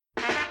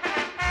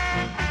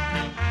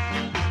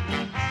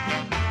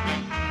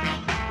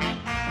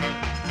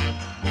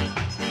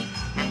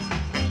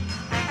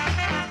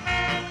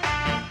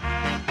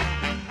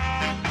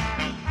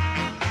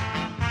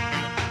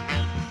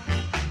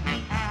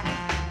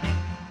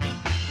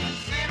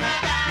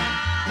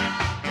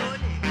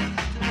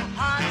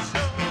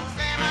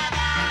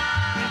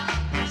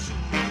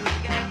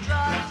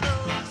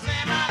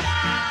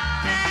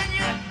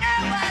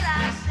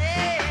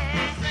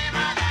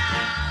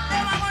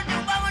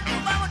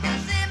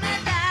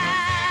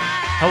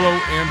Hello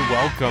and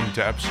welcome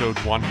to episode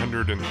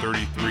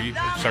 133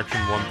 of Section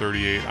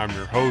 138. I'm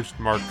your host,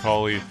 Mark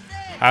Colley.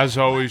 As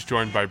always,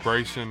 joined by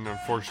Bryson.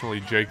 Unfortunately,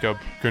 Jacob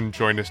couldn't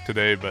join us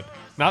today, but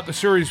not the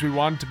series we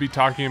wanted to be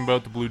talking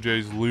about. The Blue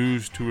Jays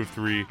lose 2 of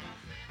 3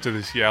 to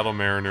the Seattle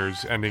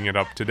Mariners, ending it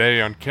up today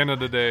on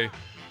Canada Day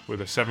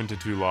with a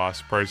 7-2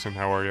 loss. Bryson,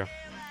 how are you?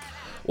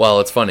 Well,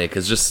 it's funny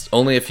because just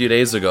only a few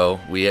days ago,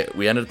 we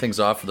ended things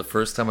off for the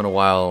first time in a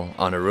while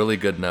on a really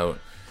good note.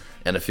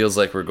 And it feels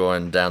like we're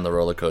going down the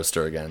roller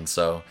coaster again.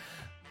 So,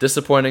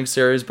 disappointing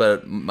series,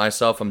 but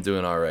myself, I'm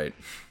doing all right.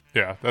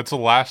 Yeah, that's the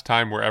last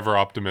time we're ever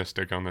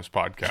optimistic on this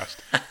podcast.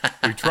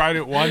 We tried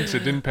it once,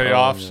 it didn't pay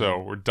off, so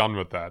we're done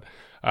with that.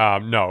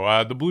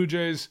 The Blue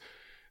Jays,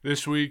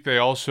 this week, they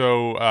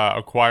also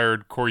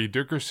acquired Corey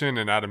Dickerson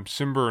and Adam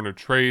Cimber in a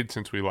trade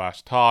since we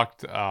last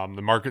talked.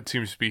 The market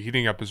seems to be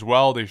heating up as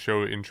well. They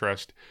show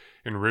interest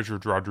in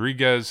Richard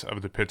Rodriguez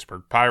of the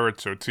Pittsburgh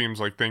Pirates. So it seems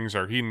like things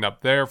are heating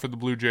up there for the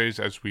Blue Jays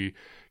as we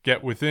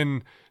get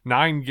within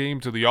 9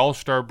 games of the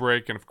All-Star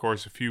break and, of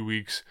course, a few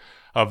weeks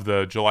of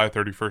the July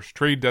 31st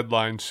trade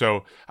deadline.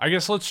 So I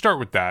guess let's start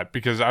with that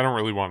because I don't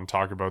really want to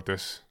talk about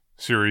this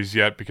series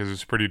yet because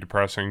it's pretty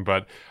depressing.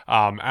 But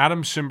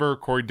Adam Cimber,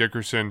 Corey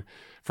Dickerson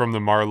from the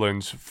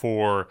Marlins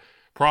for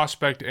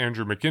prospect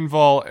Andrew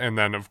McInvall, and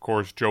then, of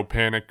course, Joe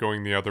Panik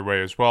going the other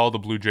way as well. The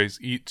Blue Jays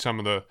eat some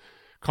of the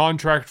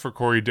contract for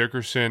Corey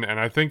Dickerson, and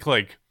I think,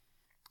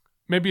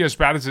 maybe as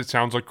bad as it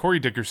sounds, Corey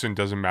Dickerson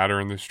doesn't matter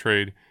in this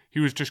trade. He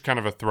was just kind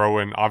of a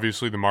throw-in.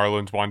 Obviously, the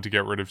Marlins wanted to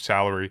get rid of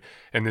salary,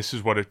 and this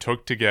is what it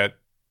took to get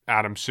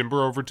Adam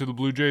Cimber over to the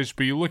Blue Jays.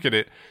 But you look at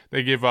it,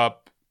 they give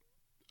up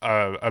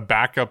a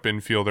backup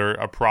infielder,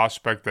 a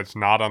prospect that's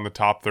not on the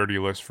top 30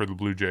 list for the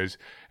Blue Jays,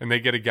 and they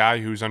get a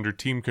guy who's under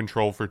team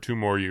control for 2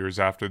 more years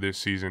after this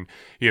season.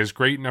 He has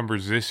great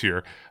numbers this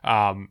year.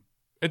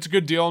 It's a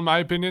good deal in my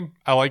opinion.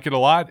 I like it a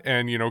lot.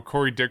 And,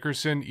 Corey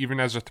Dickerson, even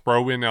as a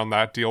throw-in on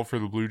that deal for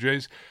the Blue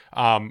Jays,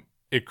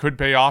 it could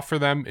pay off for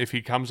them. If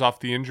he comes off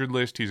the injured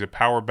list, he's a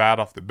power bat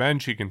off the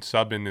bench. He can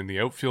sub in the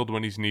outfield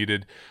when he's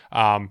needed.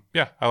 I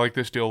like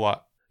this deal a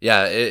lot.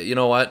 Yeah, you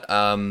know what?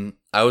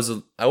 I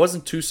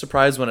wasn't too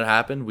surprised when it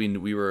happened.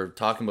 We were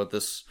talking about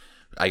this,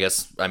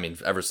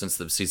 ever since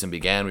the season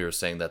began. We were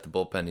saying that the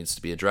bullpen needs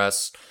to be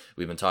addressed.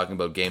 We've been talking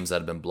about games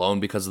that have been blown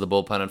because of the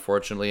bullpen,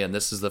 unfortunately, and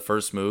this is the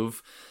first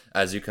move,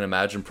 as you can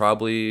imagine,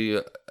 probably,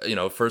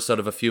 first out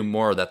of a few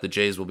more that the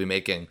Jays will be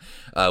making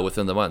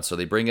within the month. So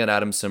they bring in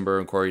Adam Cimber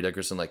and Corey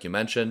Dickerson, like you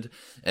mentioned,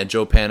 and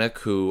Joe Panik,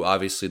 who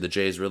obviously the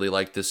Jays really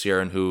liked this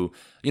year and who,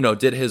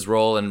 did his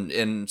role and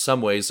in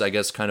some ways, I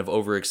guess, kind of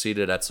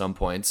overexceeded at some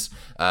points,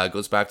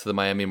 goes back to the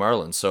Miami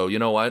Marlins. So you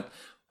know what?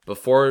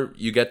 Before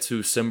you get to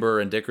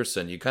Cimber and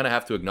Dickerson, you kind of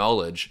have to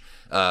acknowledge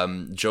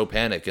Joe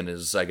Panik and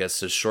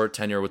his short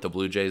tenure with the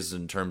Blue Jays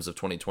in terms of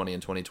 2020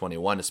 and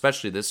 2021,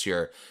 especially this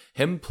year.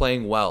 Him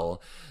playing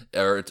well,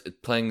 or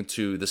playing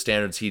to the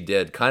standards he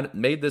did, kind of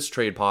made this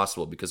trade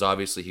possible because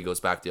obviously he goes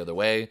back the other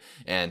way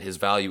and his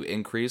value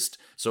increased.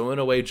 So in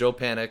a way, Joe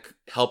Panik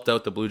helped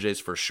out the Blue Jays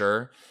for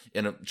sure.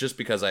 And just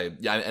because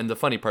and the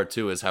funny part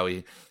too is how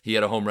he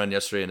had a home run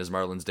yesterday in his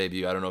Marlins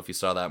debut. I don't know if you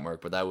saw that,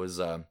 Mark, but that was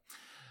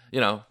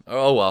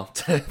oh well,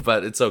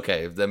 but it's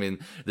okay. I mean,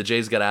 the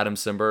Jays got Adam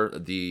Cimber,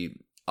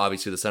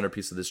 obviously the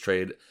centerpiece of this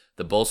trade,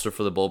 the bolster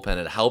for the bullpen.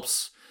 It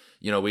helps.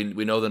 We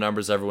know the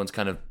numbers. Everyone's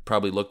kind of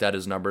probably looked at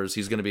his numbers.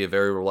 He's going to be a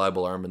very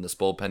reliable arm in this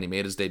bullpen. He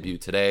made his debut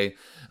today,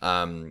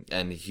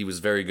 and he was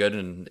very good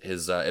in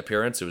his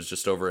appearance. It was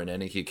just over an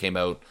inning. He came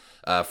out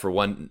for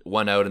one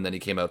out, and then he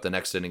came out the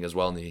next inning as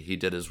well, and he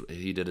did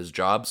his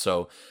job.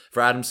 So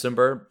for Adam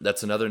Cimber,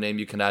 that's another name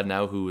you can add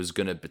now who is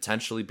going to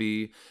potentially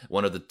be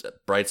one of the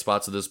bright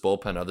spots of this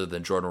bullpen. Other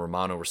than Jordan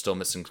Romano, we're still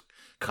missing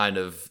kind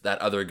of that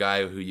other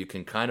guy who you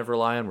can kind of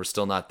rely on. We're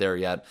still not there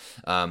yet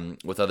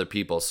with other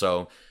people.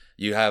 So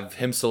you have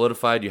him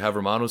solidified, you have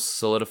Romano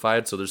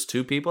solidified, so there's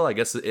 2 people. I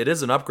guess it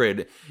is an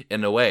upgrade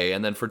in a way.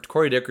 And then for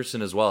Corey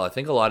Dickerson as well, I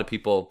think a lot of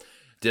people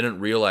didn't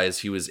realize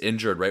he was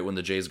injured right when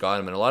the Jays got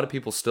him, and a lot of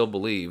people still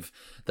believe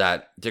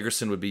that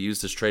Dickerson would be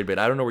used as trade bait.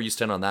 I don't know where you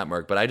stand on that,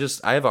 Mark, but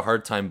I have a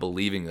hard time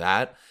believing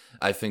that.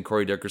 I think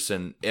Corey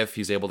Dickerson, if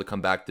he's able to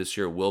come back this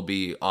year, will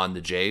be on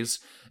the Jays.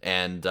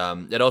 And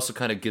it also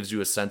kind of gives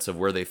you a sense of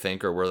where they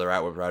think or where they're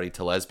at with Rowdy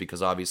Tellez,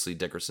 because obviously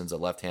Dickerson's a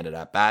left-handed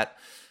at-bat.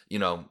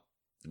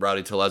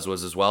 Rowdy Tellez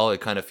was as well. It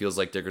kind of feels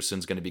like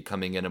Dickerson's going to be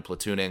coming in and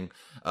platooning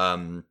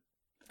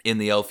in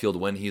the outfield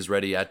when he's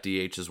ready at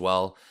DH as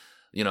well.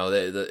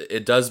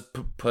 It does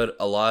put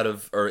a lot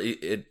of, or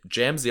it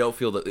jams the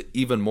outfield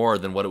even more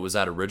than what it was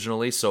at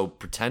originally. So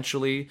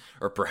potentially,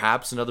 or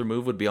perhaps another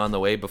move would be on the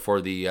way before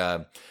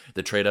the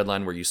trade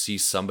deadline where you see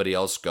somebody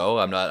else go.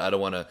 I don't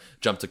want to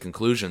jump to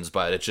conclusions,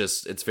 but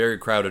it's very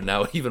crowded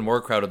now, even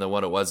more crowded than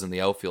what it was in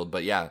the outfield.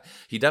 But yeah,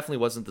 he definitely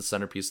wasn't the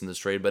centerpiece in this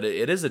trade, but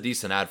it is a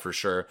decent ad for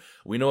sure.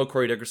 We know what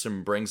Corey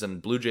Dickerson brings, and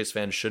Blue Jays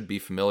fans should be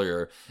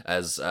familiar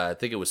as I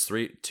think it was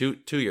 2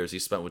 years he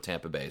spent with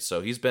Tampa Bay.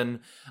 So he's been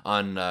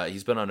on,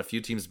 He's been on a few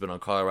teams. He's been on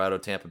Colorado,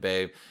 Tampa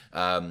Bay.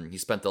 He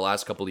spent the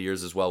last couple of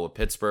years as well with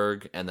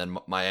Pittsburgh and then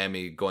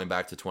Miami going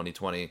back to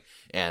 2020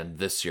 and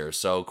this year.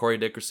 So Corey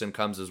Dickerson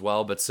comes as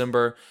well. But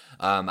Simber,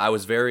 I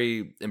was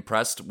very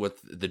impressed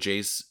with the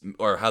Jays,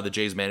 or how the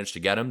Jays managed to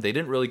get him. They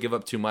didn't really give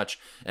up too much.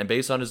 And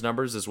based on his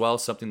numbers as well,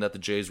 something that the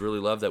Jays really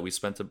love that we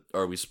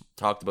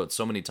talked about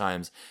so many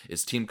times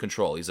is team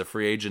control. He's a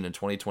free agent in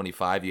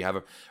 2025. You have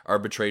an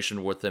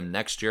arbitration with him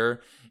next year.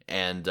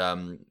 And,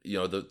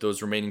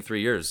 those remaining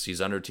 3 years,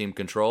 he's under team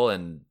control,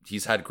 and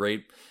he's had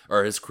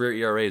his career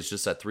ERA is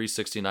just at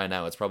 3.69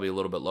 now. It's probably a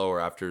little bit lower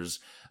after his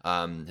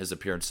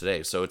appearance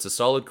today. So it's a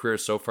solid career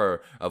so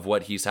far of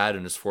what he's had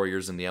in his 4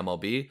 years in the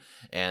MLB.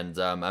 And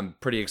I'm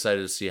pretty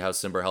excited to see how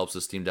Simber helps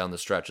this team down the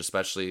stretch,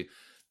 especially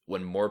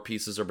when more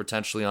pieces are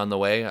potentially on the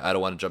way. I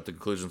don't want to jump to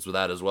conclusions with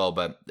that as well,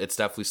 but it's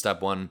definitely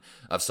step one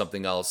of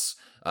something else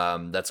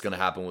that's going to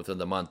happen within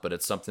the month. But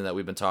it's something that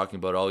we've been talking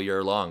about all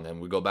year long. And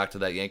we go back to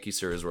that Yankee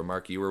series where,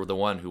 Mark, you were the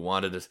one who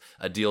wanted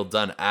a deal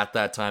done at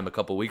that time a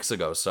couple weeks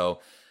ago. So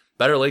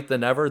better late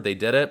than never. They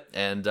did it.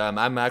 And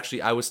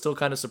I was still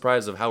kind of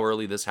surprised of how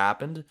early this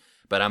happened,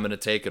 but I'm going to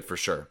take it for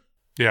sure.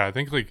 Yeah, I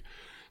think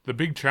the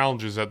big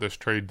challenges at this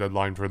trade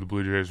deadline for the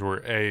Blue Jays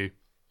were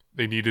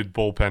they needed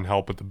bullpen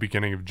help at the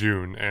beginning of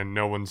June, and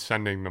no one's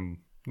sending them.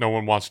 No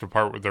one wants to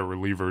part with their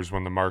relievers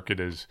when the market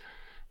is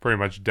pretty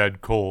much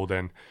dead cold.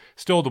 And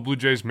still, the Blue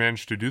Jays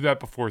managed to do that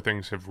before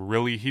things have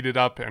really heated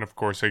up. And of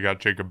course, they got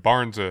Jacob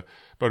Barnes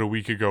about a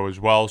week ago as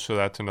well. So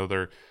that's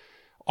another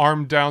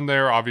arm down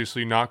there.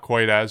 Obviously, not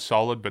quite as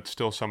solid, but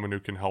still someone who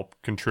can help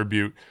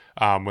contribute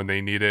when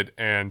they need it.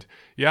 And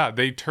yeah,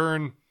 they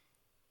turn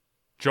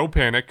Joe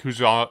Panik,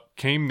 who's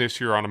came this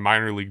year on a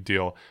minor league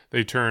deal.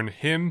 They turn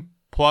him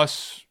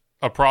plus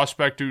a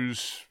prospect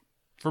who's,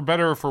 for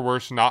better or for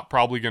worse, not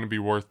probably going to be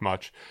worth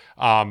much.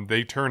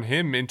 They turn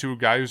him into a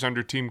guy who's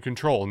under team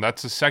control, and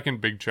that's the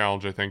second big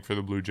challenge, I think, for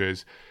the Blue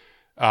Jays.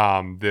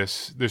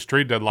 This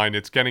trade deadline,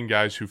 it's getting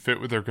guys who fit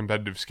with their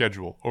competitive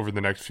schedule over the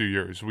next few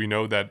years. We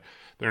know that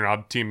they're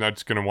not a team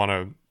that's going to want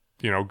to,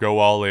 go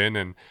all in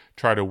and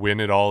try to win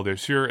it all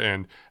this year.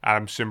 And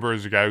Adam Simber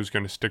is a guy who's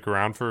going to stick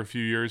around for a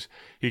few years.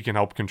 He can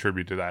help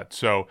contribute to that.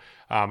 So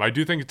I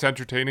do think it's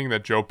entertaining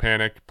that Joe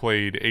Panik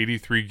played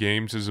 83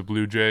 games as a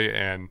Blue Jay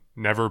and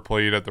never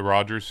played at the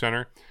Rogers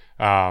Center.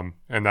 And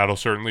that'll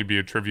certainly be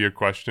a trivia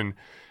question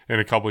in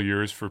a couple of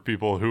years for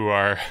people who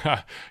are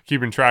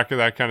keeping track of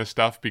that kind of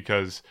stuff,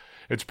 because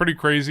it's pretty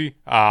crazy.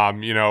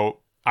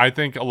 I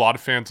think a lot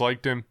of fans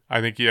liked him. I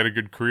think he had a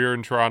good career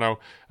in Toronto.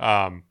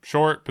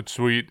 Short but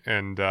sweet.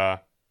 And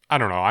I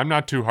don't know. I'm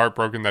not too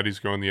heartbroken that he's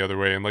going the other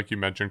way. And like you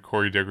mentioned,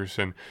 Corey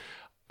Dickerson,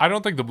 I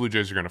don't think the Blue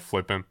Jays are going to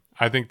flip him.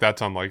 I think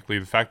that's unlikely.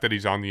 The fact that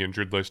he's on the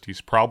injured list,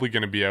 he's probably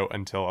going to be out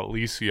until at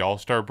least the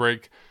All-Star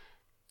break.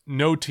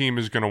 No team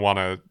is going to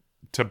want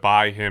to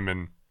buy him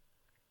and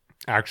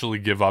actually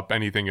give up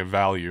anything of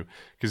value,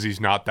 because he's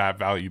not that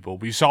valuable.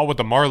 We saw what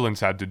the Marlins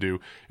had to do.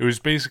 It was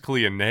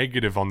basically a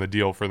negative on the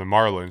deal for the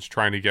Marlins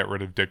trying to get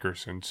rid of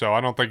Dickerson. So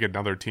I don't think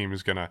another team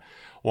is going to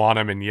want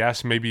him. And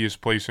yes, maybe his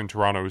place in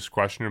Toronto is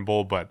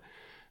questionable, but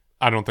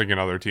I don't think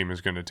another team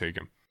is going to take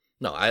him.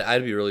 No,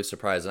 I'd be really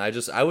surprised.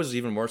 And I was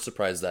even more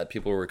surprised that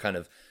people were kind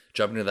of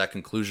jumping to that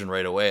conclusion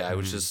right away.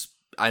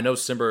 I know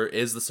Simber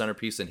is the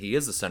centerpiece, and he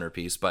is the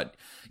centerpiece, but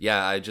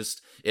yeah,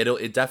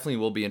 it definitely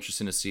will be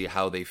interesting to see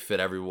how they fit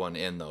everyone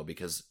in, though,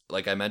 because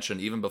like I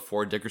mentioned, even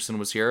before Dickerson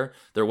was here,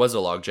 there was a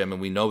logjam, and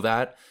we know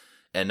that,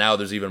 and now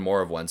there's even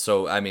more of one.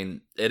 So, I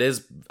mean, it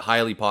is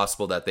highly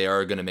possible that they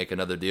are going to make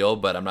another deal,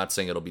 but I'm not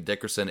saying it'll be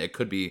Dickerson. It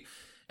could be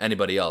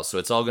anybody else. So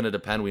it's all going to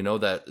depend. We know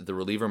that the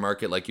reliever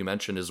market, like you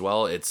mentioned as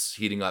well, it's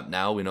heating up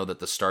now. We know that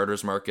the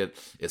starters market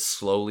is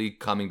slowly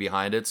coming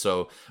behind it.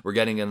 So we're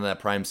getting into that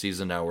prime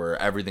season now where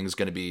everything's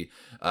going to be,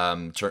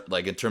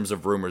 like in terms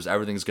of rumors,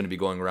 everything's going to be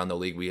going around the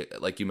league. We,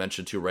 like you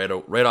mentioned too, right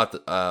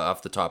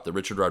off the top, the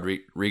Richard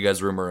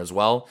Rodriguez rumor as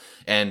well.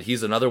 And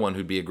he's another one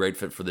who'd be a great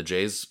fit for the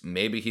Jays.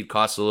 Maybe he'd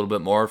cost a little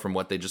bit more from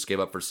what they just gave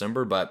up for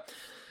Simber, but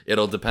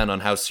it'll depend on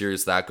how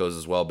serious that goes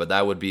as well. But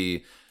that would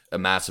be a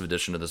massive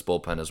addition to this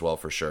bullpen as well,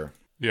 for sure.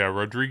 Yeah,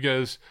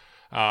 Rodriguez,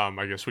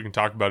 I guess we can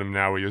talk about him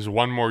now. He has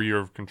one more year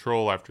of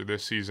control after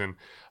this season,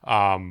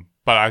 but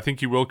I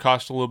think he will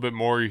cost a little bit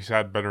more. He's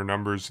had better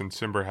numbers than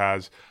Simber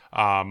has.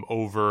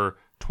 Over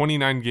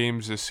 29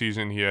 games this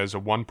season, he has a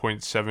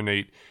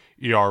 1.78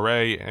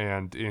 ERA,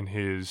 and in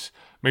his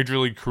Major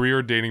League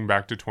career dating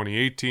back to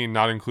 2018,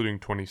 not including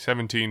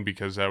 2017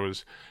 because that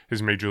was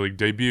his Major League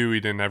debut, he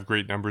didn't have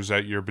great numbers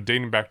that year, but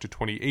dating back to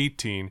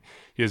 2018,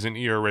 he has an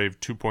ERA of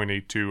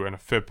 2.82 and a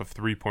FIP of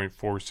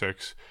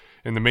 3.46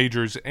 in the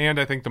majors. And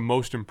I think the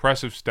most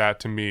impressive stat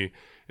to me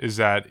is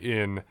that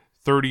in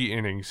 30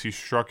 innings, he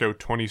struck out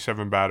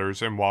 27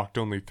 batters and walked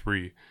only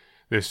 3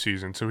 this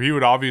season. So he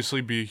would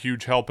obviously be a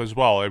huge help as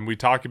well. And we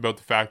talk about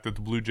the fact that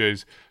the Blue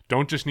Jays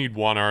don't just need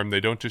one arm,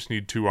 they don't just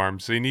need 2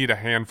 arms, they need a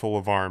handful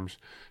of arms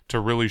to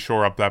really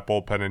shore up that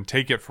bullpen and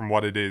take it from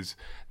what it is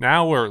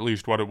now, or at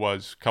least what it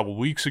was a couple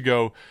weeks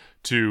ago,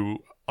 to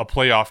a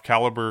playoff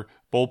caliber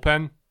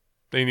bullpen.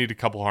 they need a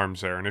couple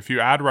arms there. And if you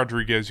add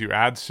Rodriguez, you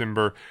add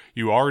Cimber,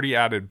 you already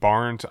added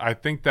Barnes, I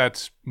think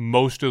that's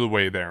most of the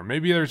way there.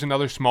 Maybe there's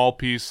another small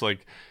piece,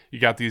 like you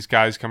got these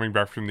guys coming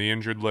back from the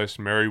injured list.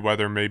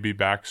 Merriweather may be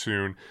back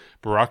soon.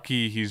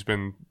 Barucki, he's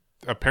been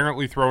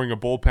apparently throwing a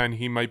bullpen.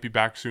 He might be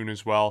back soon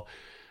as well.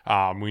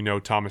 We know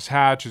Thomas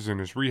Hatch is in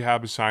his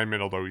rehab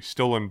assignment, although he's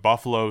still in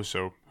Buffalo,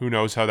 so who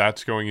knows how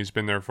that's going. He's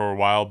been there for a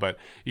while, but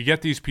you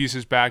get these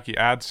pieces back, you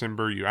add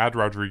Cimber, you add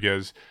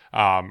Rodriguez,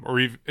 or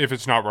if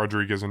it's not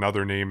Rodriguez,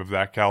 another name of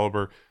that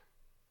caliber,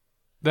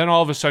 then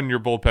all of a sudden your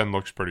bullpen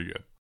looks pretty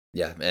good.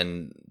 Yeah,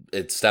 and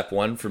it's step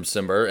one from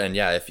Cimber, and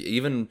yeah, if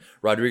even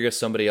Rodriguez,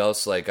 somebody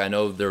else, like I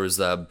know there was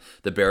the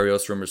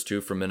Berrios rumors too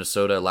from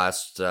Minnesota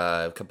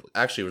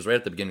actually it was right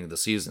at the beginning of the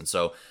season,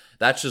 so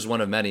that's just one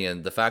of many,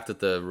 and the fact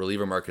that the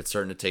reliever market's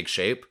starting to take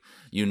shape,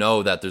 you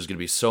know that there's going to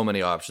be so many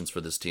options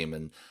for this team.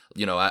 And,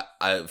 you know,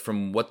 I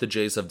from what the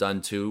Jays have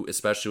done too,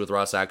 especially with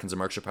Ross Atkins and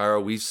Mark Shapiro,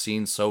 we've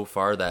seen so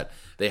far that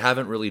they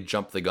haven't really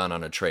jumped the gun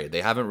on a trade.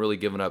 They haven't really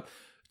given up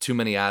too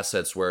many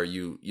assets where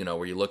you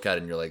look at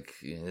it and you're like,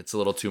 it's a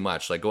little too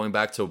much. Like going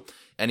back to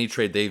any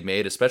trade they've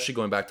made, especially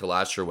going back to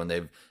last year when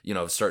they've,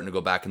 starting to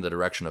go back in the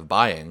direction of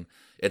buying,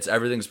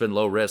 everything's been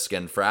low risk.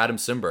 And for Adam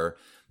Cimber,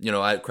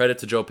 I credit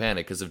to Joe Panik,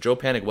 because if Joe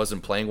Panik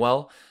wasn't playing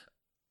well,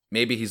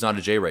 maybe he's not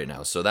a Jay right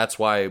now. So that's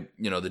why,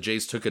 the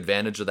Jays took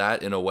advantage of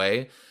that in a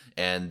way,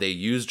 and they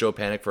used Joe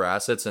Panik for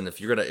assets. And if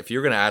you're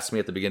gonna ask me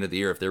at the beginning of the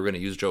year if they were gonna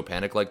use Joe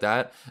Panik like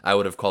that, I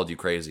would have called you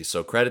crazy.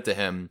 So credit to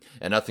him,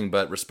 and nothing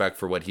but respect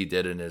for what he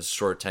did in his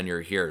short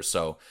tenure here.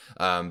 So,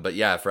 but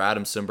yeah, for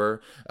Adam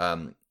Cimber,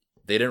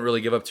 they didn't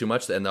really give up too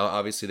much, and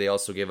obviously they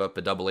also gave up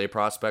a AA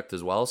prospect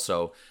as well.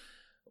 So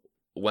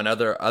when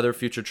other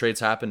future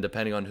trades happen,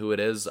 depending on who it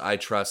is, I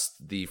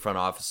trust the front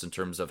office in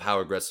terms of how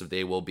aggressive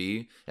they will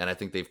be. And I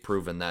think they've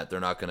proven that they're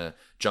not going to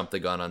jump the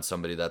gun on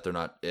somebody that they're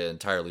not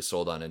entirely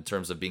sold on in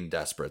terms of being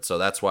desperate. So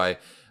that's why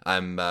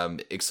I'm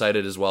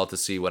excited as well to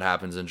see what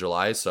happens in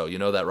July. So you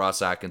know that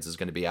Ross Atkins is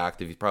going to be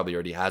active. He probably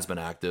already has been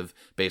active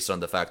based on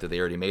the fact that they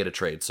already made a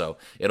trade. So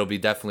it'll be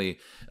definitely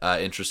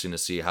interesting to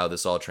see how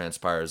this all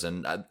transpires.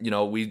 And,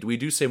 we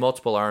do say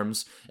multiple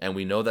arms, and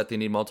we know that they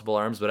need multiple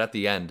arms, but at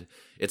the end,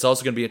 it's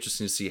also going to be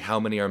interesting to see how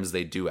many arms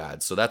they do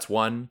add. So that's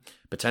one,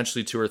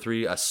 potentially two or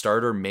three, a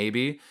starter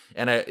maybe.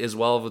 And as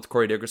well with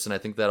Corey Dickerson, I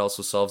think that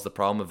also solves the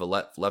problem of a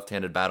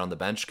left-handed bat on the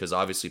bench, because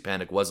obviously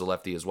Panik was a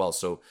lefty as well.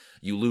 So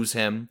you lose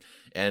him,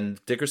 and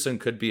Dickerson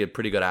could be a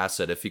pretty good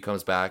asset if he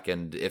comes back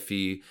and if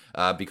he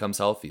becomes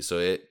healthy.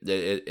 So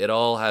it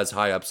all has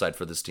high upside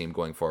for this team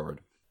going forward.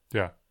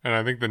 Yeah, and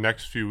I think the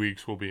next few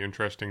weeks will be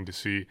interesting to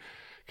see,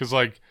 because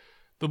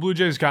the Blue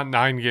Jays got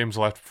 9 games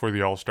left before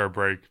the All-Star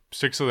break,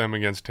 6 of them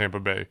against Tampa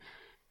Bay.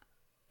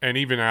 And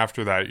even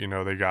after that,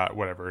 they got,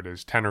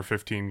 10 or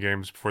 15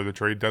 games before the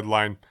trade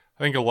deadline.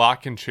 I think a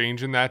lot can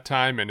change in that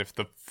time, and if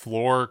the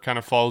floor kind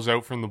of falls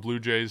out from the Blue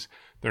Jays,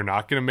 they're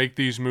not going to make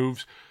these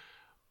moves.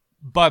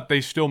 But they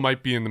still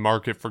might be in the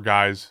market for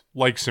guys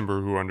like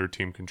Cimber who are under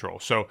team control.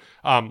 So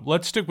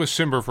let's stick with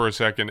Cimber for a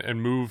second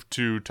and move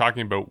to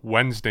talking about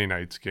Wednesday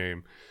night's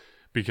game,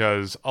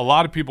 because a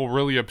lot of people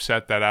really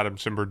upset that Adam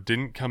Cimber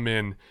didn't come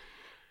in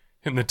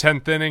the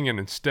 10th inning, and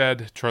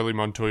instead Charlie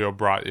Montoyo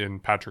brought in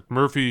Patrick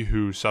Murphy,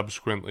 who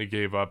subsequently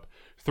gave up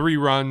 3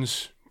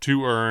 runs,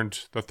 2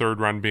 earned, the third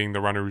run being the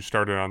runner who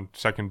started on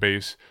second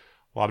base.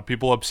 A lot of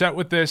people upset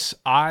with this.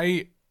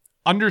 I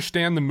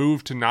understand the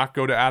move to not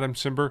go to Adam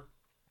Cimber.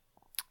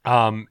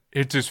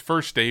 It's his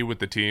first day with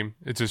the team.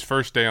 It's his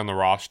first day on the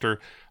roster.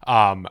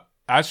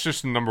 That's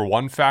just the number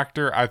one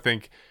factor. I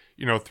think,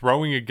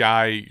 throwing a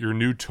guy, your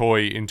new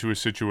toy, into a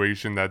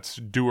situation that's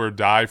do or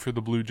die for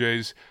the Blue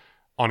Jays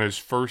on his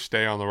first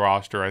day on the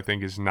roster, I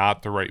think is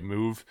not the right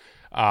move.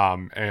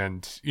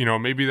 And,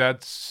 maybe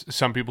that's,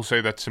 some people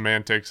say that's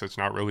semantics. That's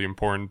not really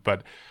important,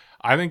 but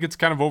I think it's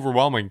kind of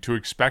overwhelming to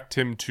expect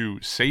him to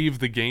save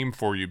the game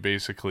for you,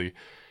 basically,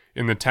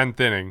 in the 10th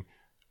inning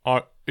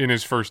in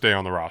his first day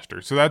on the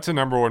roster. So that's the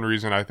number one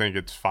reason I think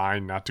it's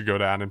fine not to go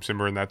to Adam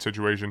Cimber in that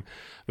situation.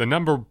 The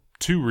number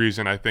 2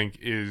 reason, I think,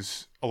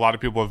 is a lot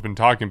of people have been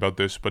talking about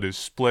this, but his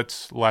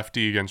splits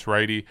lefty against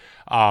righty.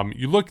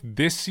 You look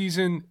this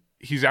season,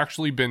 he's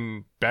actually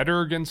been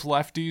better against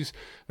lefties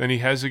than he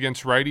has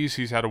against righties.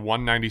 He's had a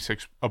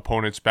 196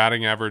 opponent's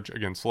batting average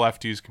against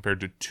lefties compared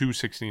to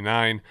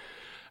 269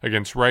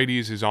 against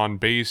righties. His on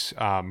base,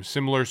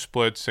 similar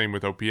splits, same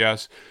with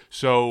OPS.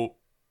 So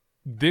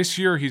this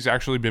year he's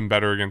actually been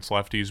better against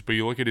lefties, but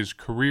you look at his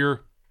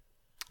career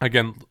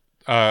against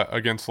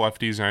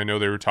lefties, and I know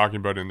they were talking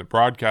about it in the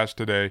broadcast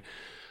today,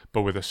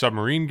 but with a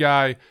submarine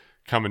guy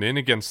coming in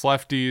against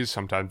lefties,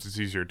 sometimes it's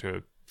easier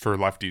for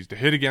lefties to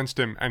hit against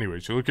him.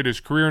 Anyways, you look at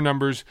his career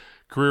numbers,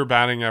 career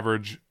batting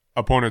average,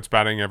 opponent's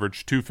batting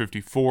average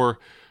 254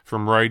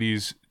 from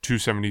righties,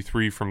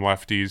 273 from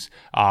lefties.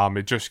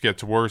 It just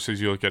gets worse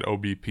as you look at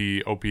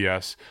OBP,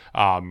 OPS.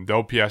 The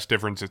OPS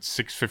difference, it's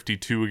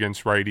 652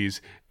 against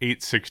righties,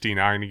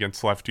 869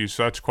 against lefties.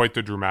 So that's quite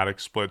the dramatic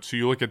split. So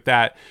you look at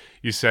that,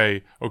 you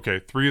say, okay,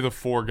 3 of the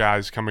 4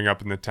 guys coming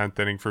up in the 10th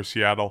inning for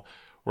Seattle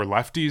were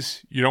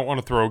lefties. You don't want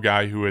to throw a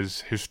guy who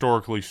has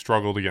historically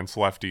struggled against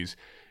lefties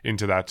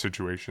into that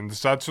situation.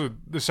 That's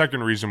the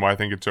second reason why I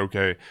think it's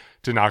okay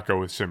to not go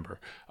with Cimber.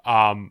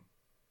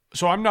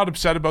 So I'm not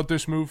upset about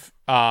this move.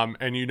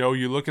 And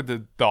you look at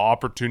the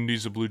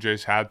opportunities the Blue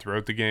Jays had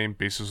throughout the game,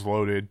 bases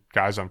loaded,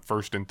 guys on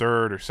first and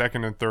third or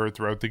second and third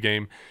throughout the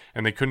game,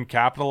 and they couldn't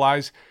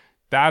capitalize.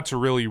 That's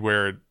really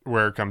where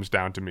it comes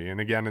down to me.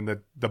 And again, in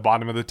the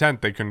bottom of the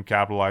 10th, they couldn't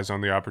capitalize on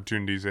the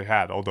opportunities they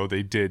had, although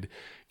they did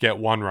get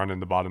one run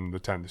in the bottom of the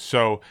 10th.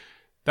 So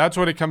that's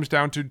what it comes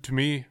down to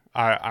me.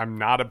 I'm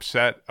not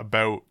upset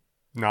about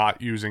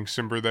not using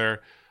Cimber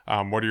there.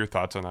 What are your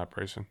thoughts on that,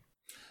 Bryson?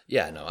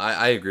 Yeah, no,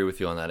 I agree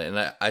with you on that.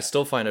 And I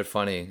still find it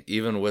funny,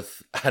 even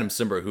with Adam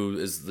Cimber, who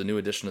is the new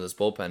addition to this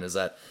bullpen, is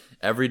that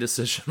every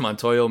decision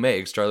Montoyo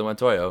makes, Charlie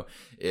Montoyo,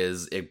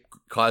 it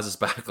causes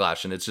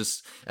backlash. And it's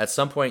just, at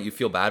some point, you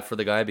feel bad for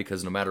the guy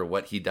because no matter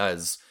what he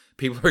does,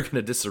 people are going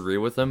to disagree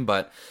with him.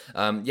 But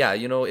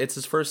it's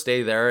his first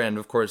day there. And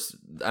of course,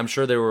 I'm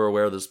sure they were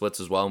aware of the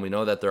splits as well. And we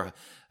know that they're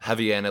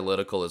heavy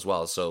analytical as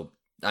well. So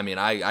I mean,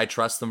 I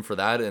trust them for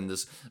that, and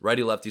this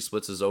righty-lefty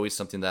splits is always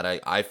something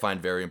that I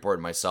find very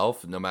important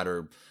myself. No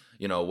matter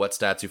what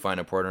stats you find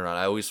important or not,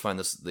 I always find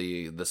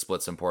the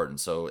splits important.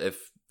 So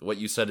if what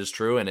you said is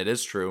true, and it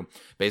is true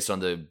based on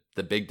the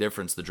big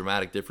difference, the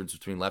dramatic difference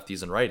between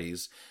lefties and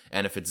righties,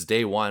 and if it's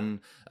day one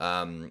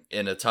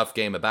in a tough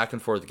game, a back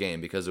and forth game,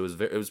 because it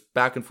was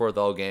back and forth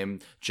all game.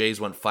 Jays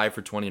went 5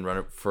 for 20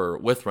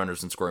 with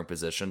runners in scoring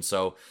position,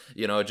 so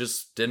it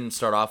just didn't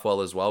start off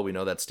well as well. We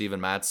know that Steven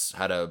Matz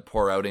had a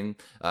poor outing,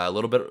 a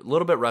little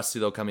bit rusty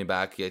though coming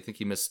back. I think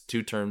he missed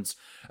 2 turns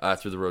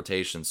through the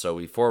rotation,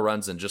 so 4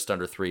 runs in just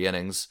under 3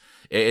 innings.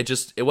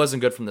 It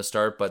wasn't good from the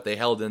start, but they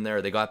held in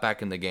there. They got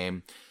back in the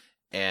game.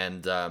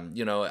 And,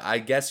 I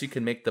guess you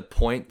can make the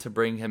point to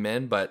bring him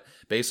in, but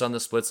based on the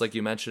splits, like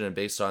you mentioned, and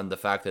based on the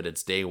fact that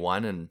it's day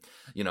one and,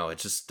 it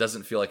just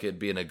doesn't feel like it'd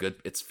be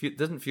it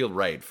doesn't feel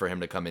right for him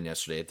to come in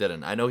yesterday. It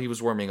didn't. I know he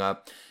was warming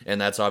up, and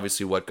that's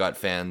obviously what got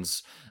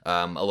fans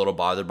a little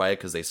bothered by it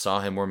because they saw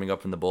him warming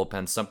up in the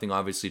bullpen. Something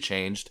obviously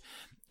changed,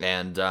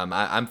 and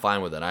I'm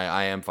fine with it.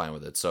 I am fine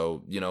with it.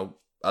 So,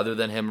 other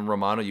than him and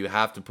Romano, you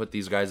have to put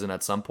these guys in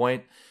at some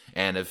point.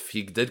 And if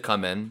he did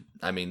come in,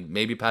 I mean,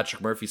 maybe Patrick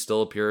Murphy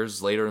still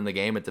appears later in the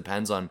game. It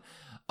depends on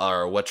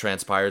what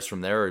transpires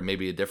from there, or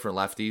maybe a different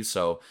lefty.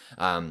 So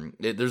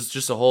there's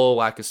just a whole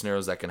whack of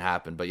scenarios that can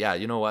happen. But yeah,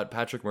 you know what?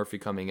 Patrick Murphy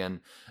coming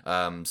in,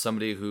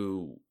 somebody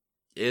who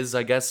is,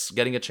 I guess,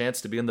 getting a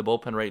chance to be in the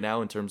bullpen right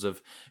now in terms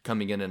of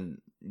coming in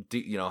and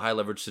high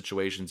leverage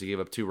situations. He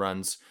gave up 2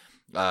 runs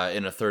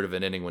in a third of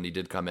an inning when he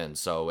did come in.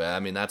 So, I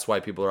mean, that's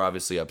why people are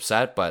obviously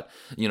upset, but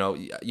you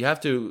have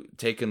to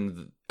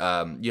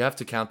you have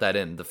to count that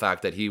in, the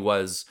fact that he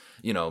was,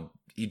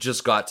 he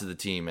just got to the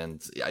team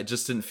and I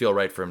just didn't feel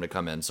right for him to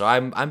come in. So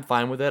I'm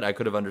fine with it. I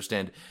could have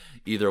understood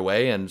either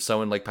way. And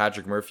someone like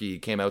Patrick Murphy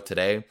came out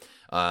today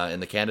in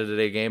the Canada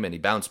Day game and he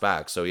bounced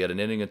back. So he had an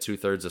inning and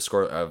 2/3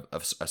 a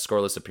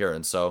scoreless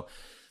appearance. So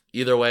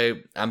either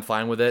way, I'm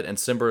fine with it. And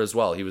Cimber as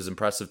well. He was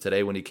impressive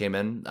today when he came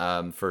in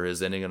for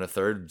his inning and a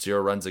third,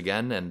 0 runs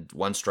again, and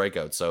 1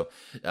 strikeout. So,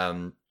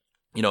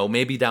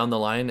 maybe down the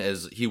line,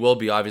 as he will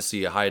be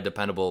obviously a high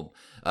dependable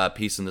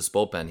piece in this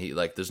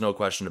bullpen. There's no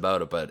question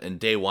about it. But in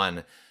day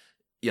one,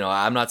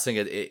 I'm not saying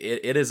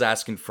it is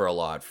asking for a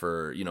lot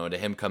for, to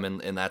him come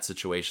in that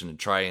situation and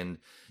try and,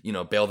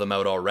 bail them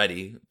out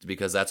already,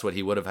 because that's what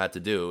he would have had to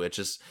do. It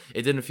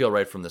didn't feel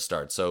right from the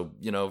start. So,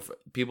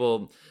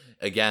 people,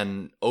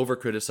 again, over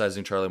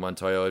criticizing Charlie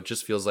Montoyo, it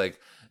just feels like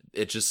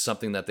it's just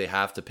something that they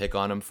have to pick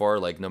on him for.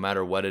 Like, no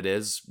matter what it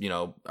is,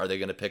 are they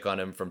going to pick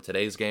on him from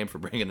today's game for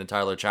bringing in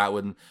Tyler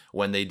Chatwood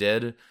when they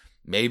did?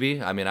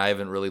 Maybe. I mean, I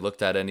haven't really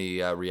looked at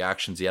any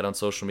reactions yet on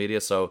social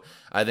media, so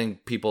I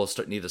think people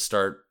need to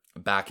start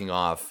backing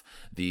off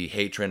the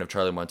hate train of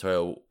Charlie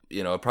Montoyo.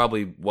 It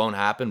probably won't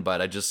happen,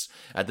 but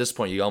at this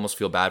point, you almost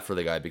feel bad for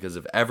the guy because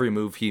of every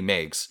move he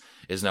makes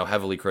is now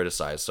heavily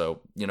criticized.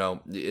 So,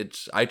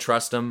 I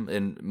trust him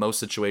in most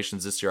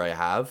situations this year. I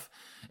have.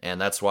 And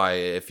that's why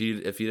if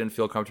he didn't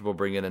feel comfortable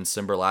bringing in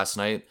Cimber last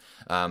night,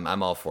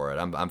 I'm all for it.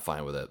 I'm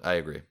fine with it. I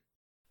agree.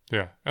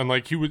 Yeah. And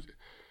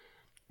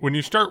when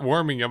you start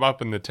warming him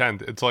up in the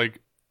 10th, it's like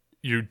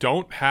you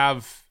don't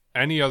have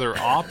any other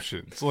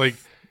options.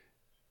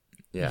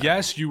 Yeah.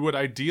 Yes, you would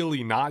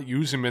ideally not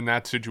use him in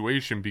that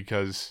situation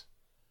because,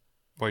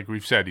 like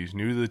we've said, he's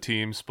new to the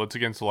team, splits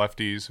against the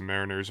lefties, and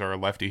Mariners are a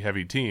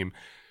lefty-heavy team.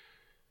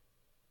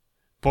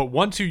 But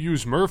once you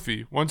use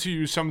Murphy, once you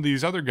use some of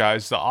these other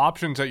guys, the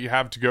options that you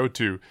have to go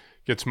to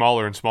get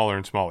smaller and smaller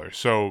and smaller.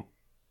 So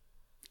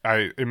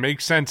it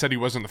makes sense that he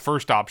wasn't the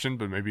first option,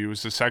 but maybe he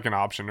was the second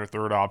option or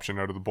third option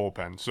out of the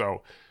bullpen.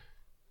 So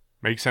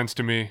makes sense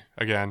to me.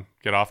 Again,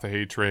 get off the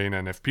hate train.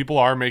 And if people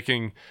are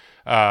making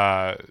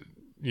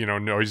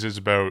noises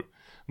about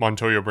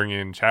Montoyo bringing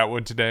in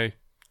Chatwood today,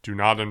 do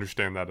not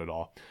understand that at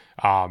all.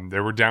 They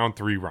were down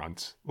 3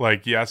 runs.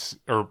 Yes,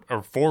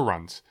 or 4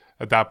 runs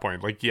at that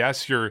point.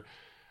 Yes, your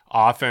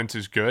offense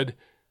is good,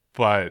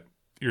 but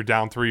you're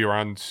down 3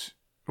 runs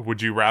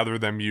would you rather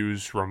them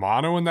use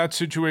Romano in that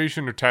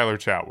situation or Tyler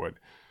Chatwood?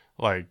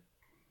 Like,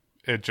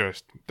 it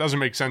just doesn't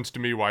make sense to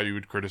me why you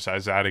would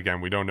criticize that.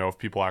 Again, we don't know if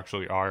people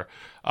actually are.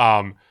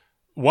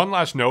 One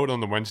last note on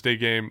the Wednesday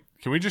game.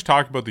 Can we just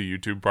talk about the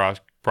YouTube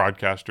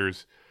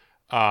broadcasters?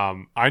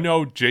 I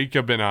know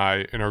Jacob and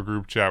I in our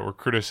group chat were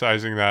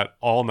criticizing that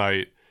all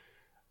night.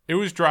 It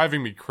was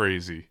driving me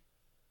crazy.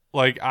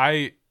 Like,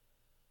 it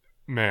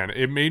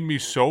made me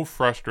so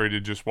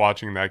frustrated just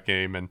watching that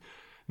game. And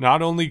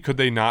not only could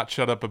they not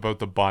shut up about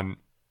the bunt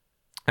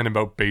and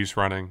about base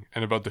running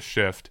and about the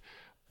shift,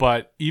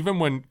 but even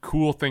when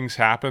cool things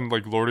happened,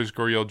 like Lourdes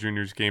Gurriel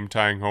Jr.'s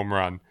game-tying home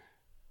run,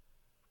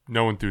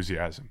 no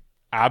enthusiasm.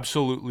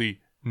 Absolutely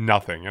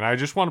nothing. And I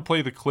just want to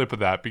play the clip of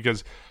that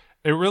because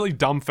it really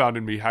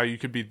dumbfounded me how you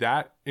could be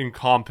that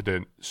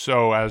incompetent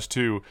so as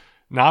to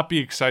not be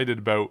excited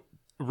about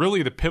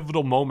really the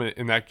pivotal moment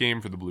in that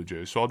game for the Blue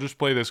Jays. So I'll just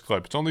play this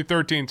clip. It's only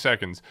 13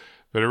 seconds,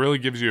 but it really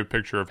gives you a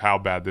picture of how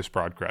bad this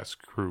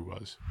broadcast crew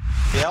was.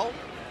 Bill,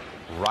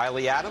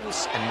 Riley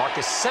Adams, and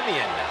Marcus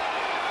Semien.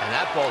 And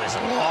that ball is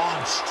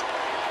launched.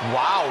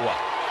 Wow.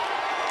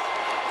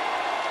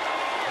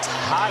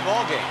 Tie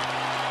ball game.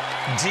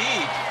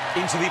 Deep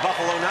into the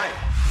Buffalo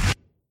ninth.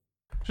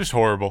 Just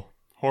horrible.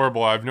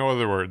 Horrible. I have no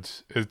other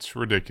words. It's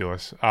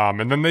ridiculous.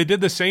 And then they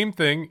did the same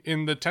thing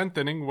in the 10th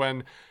inning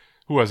when,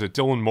 who was it?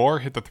 Dylan Moore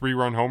hit the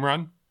 3-run home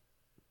run.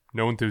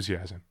 No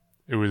enthusiasm.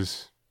 It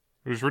was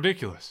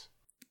ridiculous.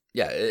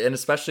 Yeah, and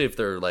especially if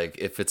they're like,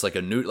 if it's like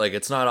a new, like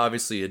it's not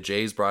obviously a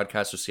Jays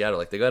broadcast or Seattle.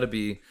 Like they got to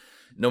be,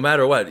 no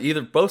matter what,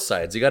 either both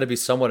sides, you got to be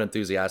somewhat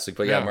enthusiastic.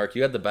 But yeah, Mark,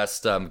 you had the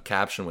best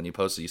caption when you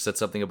posted. You said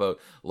something about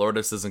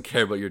Lourdes doesn't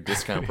care about your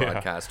discount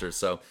broadcaster.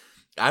 So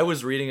I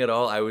was reading it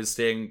all. I was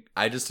saying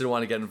I just didn't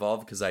want to get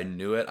involved because I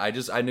knew it.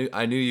 I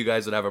knew you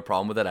guys would have a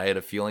problem with it. I had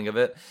a feeling of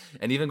it.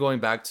 And even going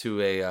back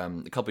to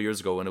a couple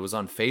years ago when it was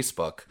on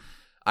Facebook,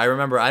 I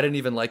remember I didn't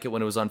even like it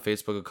when it was on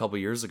Facebook a couple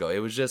years ago.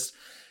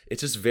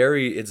 It's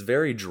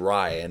very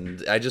dry,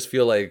 and I just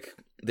feel like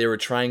they were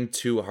trying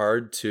too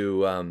hard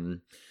to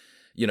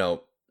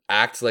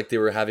act like they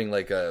were having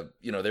like a,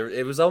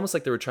 it was almost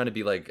like they were trying to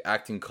be like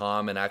acting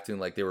calm and acting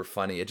like they were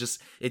funny. It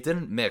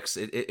didn't mix.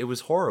 It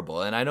was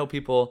horrible. And I know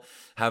people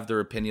have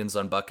their opinions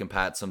on Buck and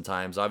Pat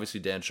sometimes.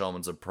 Obviously Dan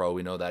Shulman's a pro.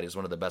 We know that he's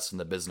one of the best in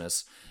the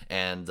business.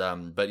 And,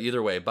 but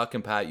either way, Buck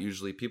and Pat,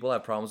 usually people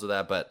have problems with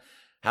that, but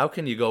how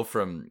can you go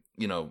from,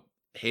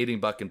 hating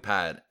Buck and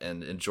Pat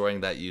and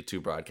enjoying that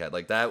YouTube broadcast?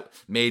 Like that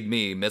made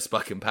me miss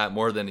Buck and Pat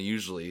more than I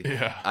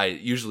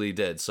usually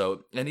did.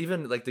 So, and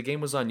even like the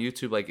game was on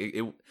YouTube, like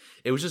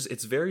it was just,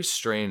 it's very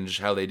strange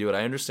how they do it.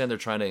 I understand they're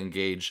trying to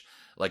engage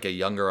like a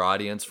younger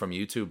audience from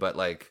YouTube, but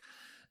like,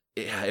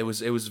 it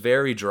was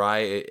very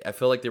dry. I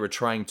feel like they were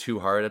trying too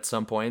hard at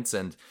some points,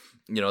 and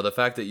the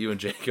fact that you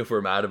and Jacob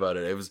were mad about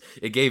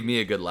it gave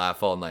me a good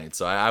laugh all night.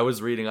 So I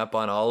was reading up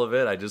on all of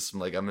it. I just I'm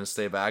going to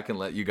stay back and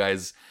let you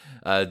guys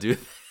do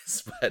this.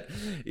 But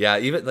yeah,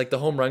 even like the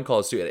home run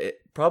calls too.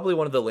 Probably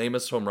one of the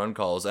lamest home run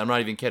calls, I'm not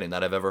even kidding,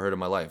 that I've ever heard in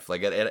my life.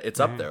 Like it's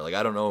up there. Like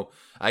I don't know,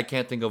 I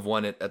can't think of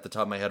one at the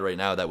top of my head right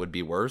now that would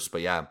be worse.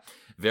 But yeah,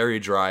 very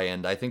dry.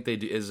 And I think they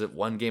do. Is it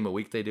one game a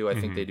week they do? I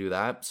think they do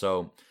that.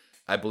 So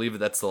I believe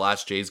that's the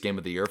last Jays game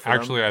of the year for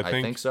Actually, them. I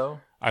think so.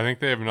 I think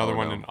they have another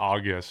one in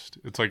August.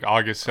 It's like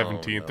August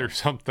 17th or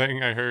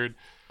something, I heard.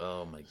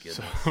 Oh my goodness.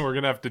 So we're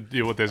going to have to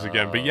deal with this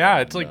again. But yeah,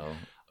 it's like,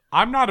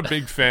 I'm not a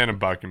big fan of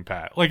Buck and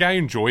Pat. Like, I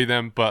enjoy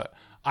them, but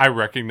I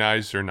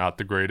recognize they're not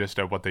the greatest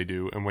at what they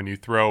do. And when you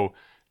throw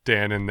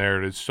Dan in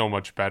there, it is so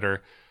much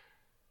better.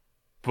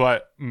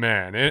 But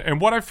man,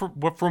 and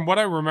from what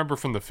I remember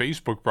from the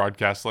Facebook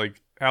broadcast,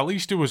 like at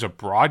least it was a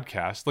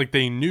broadcast. Like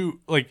they knew,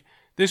 like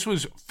this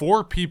was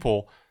 4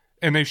 people,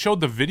 and they showed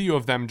the video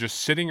of them just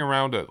sitting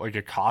around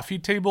a coffee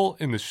table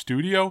in the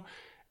studio,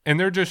 and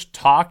they're just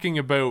talking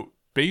about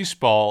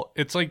baseball.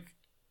 It's like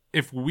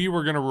if we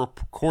were going to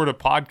record a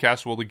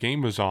podcast while the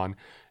game was on,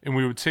 and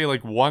we would say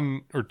like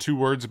 1 or 2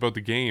 words about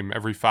the game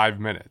every 5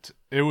 minutes.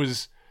 It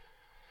was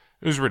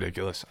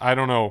ridiculous. I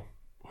don't know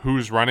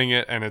who's running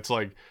it, and it's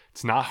like,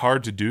 it's not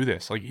hard to do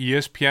this. Like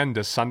ESPN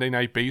does Sunday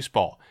Night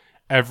Baseball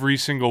every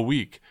single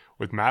week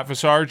with Matt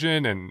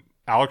Vasarjan and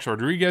Alex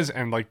Rodriguez,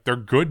 and like they're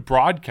good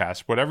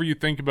broadcasts. Whatever you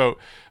think about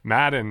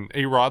Matt and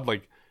A-Rod,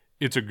 like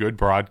it's a good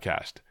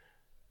broadcast.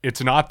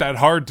 It's not that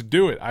hard to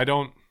do it. I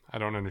don't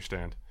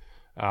understand.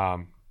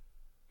 And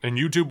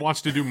YouTube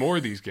wants to do more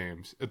of these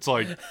games. It's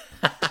like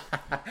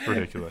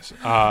ridiculous.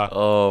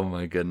 Oh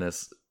my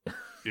goodness.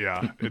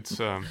 Yeah, it's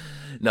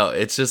no,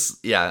 it's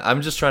just, yeah,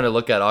 I'm just trying to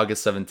look at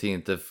August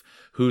 17th of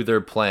who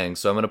they're playing.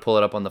 So I'm going to pull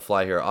it up on the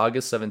fly here.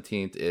 August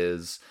 17th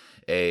is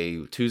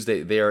a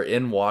Tuesday. They are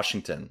in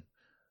Washington.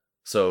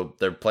 So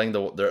they're playing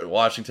the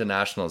Washington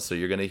Nationals. So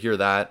you're going to hear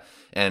that.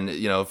 And,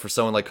 for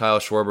someone like Kyle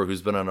Schwarber,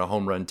 who's been on a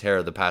home run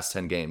tear the past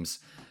 10 games,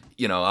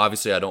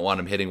 obviously I don't want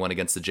him hitting one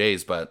against the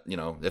Jays, but,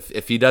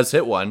 if he does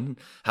hit one,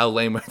 how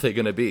lame are they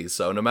going to be?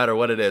 So no matter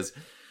what it is,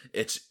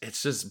 it's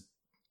just,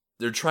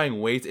 they're trying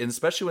and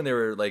especially when they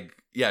were like,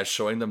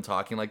 showing them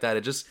talking like that,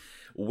 it just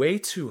way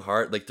too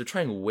hard. Like they're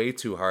trying way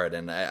too hard.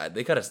 And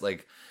they gotta,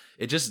 like,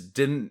 it just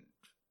didn't.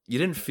 You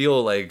didn't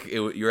feel like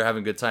you were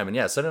having a good time. And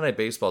yeah, Sunday Night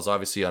Baseball is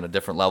obviously on a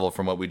different level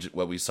from what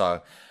we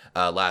saw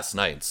last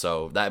night.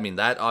 So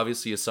that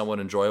obviously is somewhat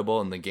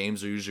enjoyable, and the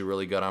games are usually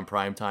really good on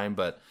prime time.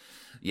 But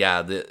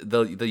yeah, the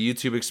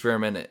YouTube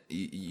experiment,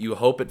 you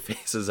hope it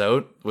phases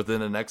out within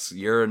the next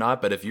year or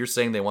not. But if you're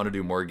saying they want to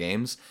do more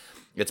games,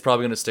 it's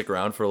probably going to stick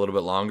around for a little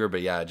bit longer.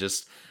 But yeah,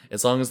 just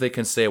as long as they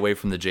can stay away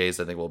from the Jays,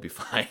 I think we'll be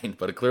fine.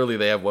 But clearly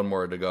they have one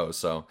more to go.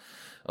 So,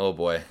 oh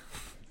boy.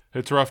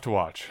 It's rough to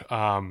watch.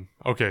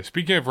 Okay,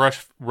 speaking of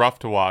rough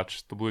to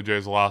watch, the Blue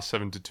Jays lost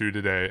 7-2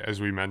 today,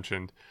 as we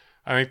mentioned.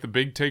 I think the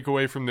big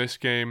takeaway from this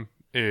game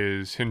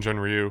is Hyun-Jin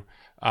Ryu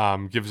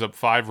gives up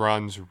 5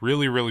 runs,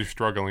 really, really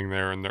struggling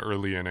there in the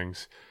early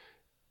innings.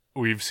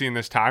 We've seen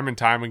this time and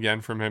time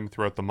again from him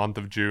throughout the month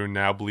of June,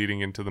 now bleeding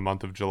into the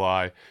month of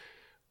July.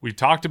 We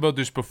talked about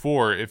this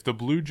before. If the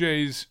Blue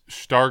Jays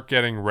start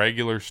getting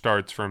regular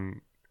starts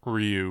from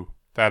Ryu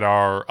that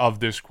are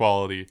of this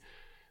quality,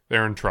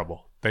 they're in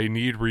trouble. They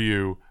need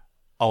Ryu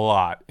a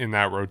lot in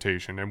that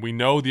rotation. And we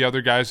know the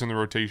other guys in the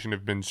rotation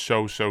have been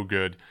so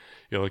good.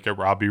 You look at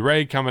Robbie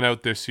Ray coming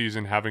out this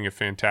season, having a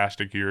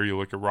fantastic year. You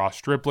look at Ross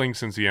Stripling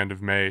since the end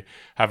of May,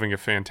 having a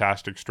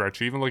fantastic stretch.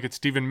 You even look at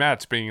Steven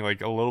Matz being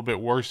like a little bit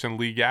worse than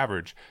league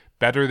average.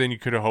 Better than you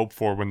could have hoped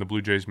for when the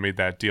Blue Jays made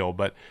that deal.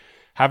 But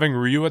having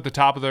Ryu at the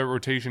top of the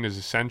rotation is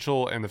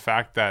essential. And the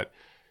fact that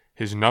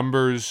his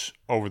numbers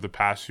over the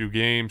past few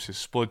games, his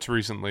splits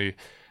recently,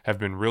 have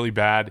been really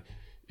bad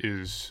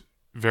is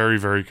very,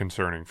 very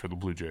concerning for the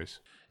Blue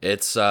Jays.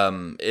 It's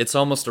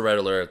almost a red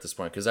alert at this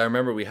point, because I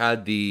remember we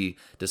had the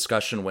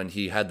discussion when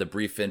he had the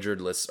brief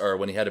injured list, or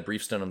when he had a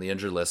brief stint on the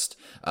injured list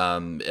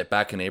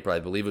back in April. I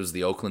believe it was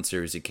the Oakland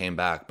series he came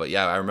back. But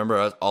yeah, I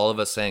remember all of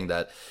us saying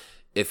that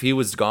if he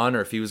was gone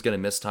or if he was going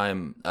to miss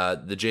time,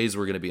 the Jays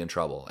were going to be in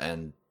trouble.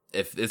 And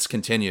if this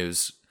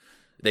continues,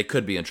 they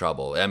could be in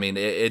trouble. I mean,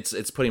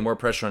 it's putting more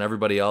pressure on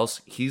everybody else.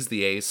 He's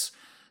the ace.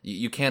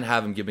 You can't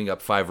have him giving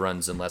up 5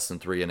 runs in less than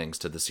 3 innings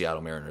to the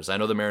Seattle Mariners. I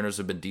know the Mariners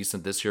have been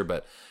decent this year,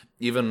 but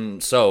even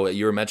so,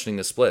 you were mentioning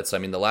the splits. I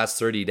mean, the last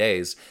 30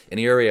 days, an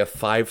ERA of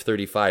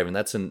 5.35, and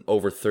that's in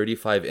over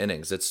 35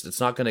 innings.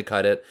 It's not going to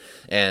cut it,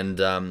 and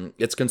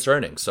it's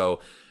concerning. So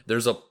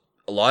there's a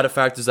lot of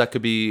factors that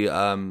could be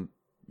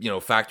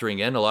factoring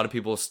in. A lot of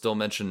people still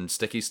mention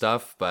sticky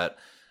stuff, but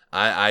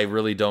I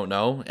really don't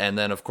know. And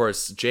then, of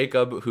course,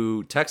 Jacob,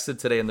 who texted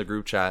today in the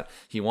group chat,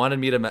 he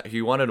wanted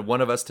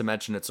one of us to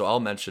mention it, so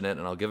I'll mention it,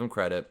 and I'll give him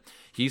credit.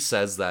 He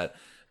says that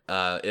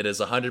it is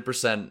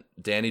 100%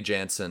 Danny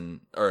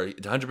Jansen, or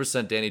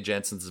 100% Danny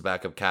Jansen's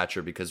backup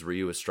catcher because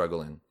Ryu is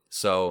struggling.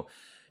 So,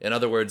 in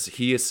other words,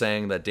 he is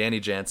saying that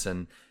Danny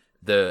Jansen,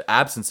 the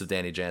absence of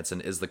Danny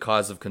Jansen, is the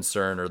cause of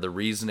concern or the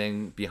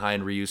reasoning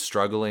behind Ryu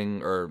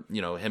struggling, or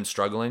him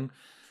struggling.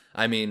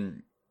 I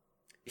mean,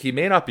 he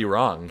may not be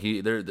wrong.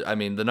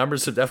 The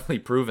numbers have definitely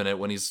proven it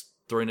when he's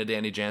throwing to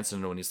Danny Jansen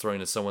and when he's throwing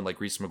to someone like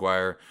Reese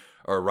McGuire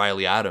or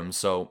Riley Adams.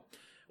 So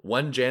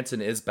when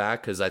Jansen is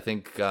back, because I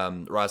think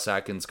Ross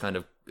Atkins kind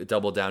of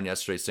doubled down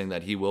yesterday saying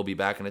that he will be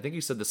back. And I think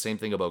he said the same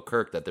thing about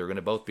Kirk, that they're going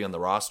to both be on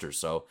the roster.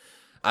 So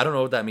I don't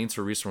know what that means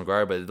for Reese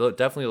McGuire, but it's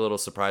definitely a little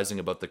surprising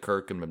about the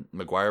Kirk and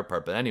McGuire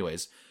part. But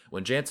anyways,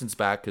 when Jansen's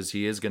back, because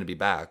he is going to be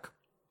back,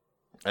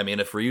 I mean,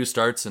 if Ryu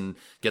starts and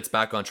gets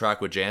back on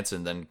track with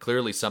Jansen, then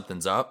clearly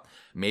something's up.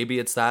 Maybe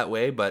it's that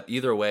way, but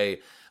either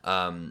way,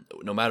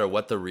 no matter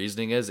what the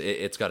reasoning is,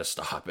 it's got to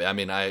stop. I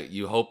mean,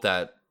 you hope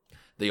that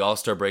the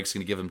All-Star break's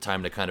going to give him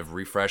time to kind of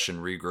refresh and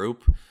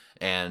regroup,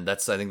 and I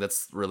think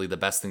that's really the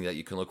best thing that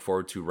you can look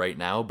forward to right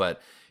now.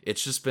 But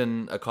it's just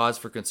been a cause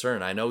for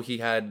concern. I know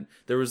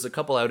there was a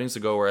couple outings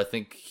ago where I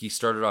think he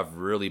started off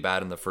really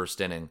bad in the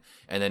first inning,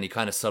 and then he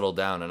kind of settled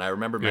down. And I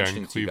remember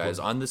mentioning to you guys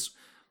on this.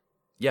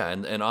 Yeah,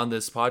 and on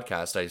this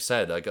podcast, I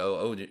said, like,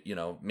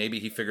 maybe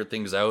he figured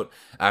things out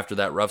after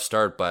that rough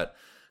start, but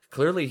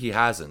clearly he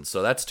hasn't.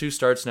 So that's 2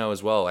 starts now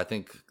as well. I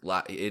think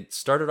it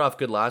started off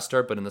good last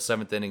start, but in the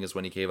 7th inning is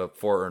when he gave up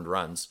 4 earned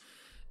runs.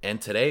 And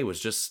today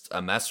was just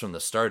a mess from the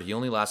start. He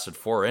only lasted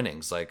 4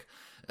 innings. Like,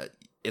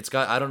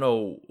 I don't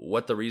know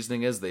what the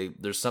reasoning is.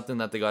 There's something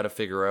that they got to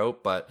figure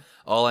out, but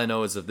all I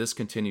know is if this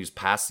continues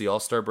past the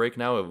All-Star break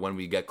now, when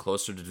we get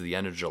closer to the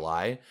end of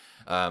July,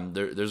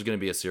 there's going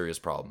to be a serious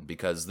problem,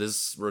 because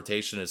this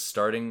rotation is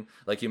starting,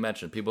 like you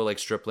mentioned, people like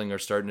Stripling are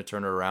starting to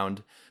turn it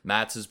around.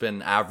 Matz has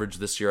been average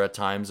this year at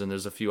times, and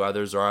there's a few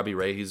others. Robbie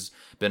Ray, he's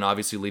been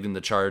obviously leading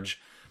the charge.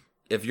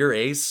 If your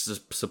ace,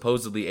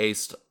 supposedly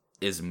aced,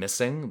 is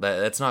missing,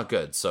 that's not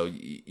good. So,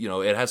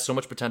 it has so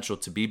much potential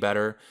to be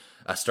better.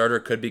 A starter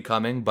could be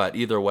coming, but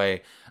either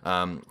way,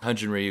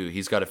 Hyun-Jin Ryu,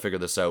 he's got to figure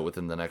this out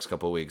within the next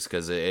couple of weeks,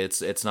 because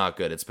it's not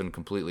good. It's been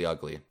completely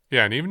ugly.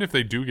 Yeah, and even if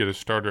they do get a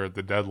starter at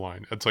the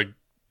deadline, it's like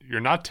you're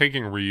not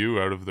taking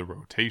Ryu out of the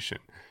rotation.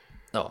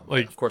 No,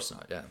 like, of course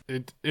not,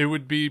 yeah. It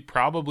would be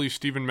probably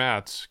Steven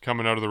Matz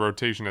coming out of the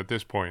rotation at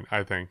this point,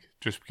 I think,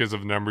 just because of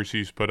the numbers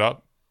he's put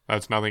up.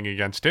 That's nothing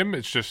against him.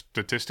 It's just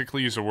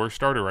statistically he's a worse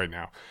starter right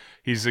now.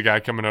 He's the guy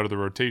coming out of the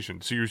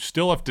rotation. So you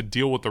still have to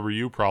deal with the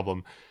Ryu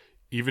problem,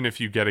 even if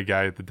you get a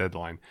guy at the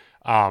deadline.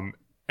 And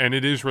and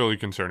it is really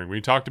concerning.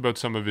 We talked about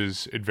some of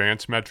his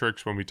advanced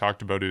metrics when we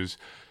talked about his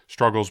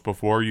struggles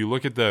before. You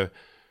look at the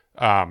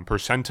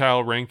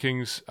percentile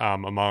rankings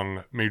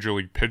among major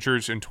league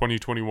pitchers in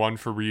 2021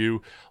 for Ryu.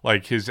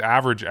 Like, his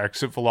average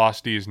exit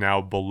velocity is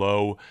now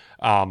below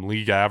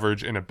league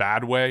average in a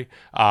bad way.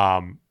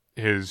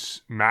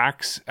 His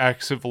max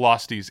exit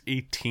velocity is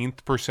 18th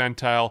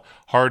percentile,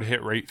 hard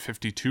hit rate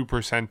 52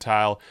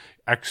 percentile,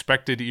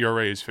 expected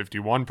ERA is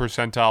 51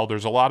 percentile.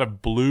 There's a lot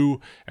of blue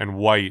and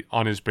white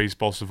on his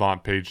Baseball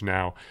Savant page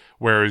now,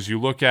 whereas you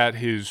look at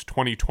his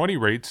 2020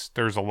 rates,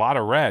 there's a lot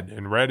of red,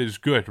 and red is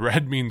good.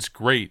 Red means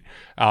great,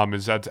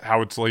 is that's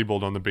how it's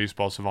labeled on the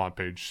Baseball Savant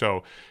page.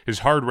 So his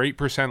hard rate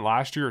percent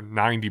last year,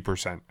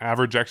 90%.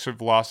 Average exit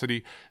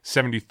velocity,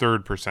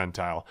 73rd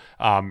percentile.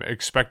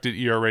 Expected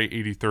ERA,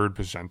 83rd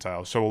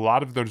percentile. So a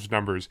lot of those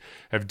numbers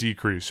have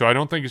decreased. So I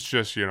don't think it's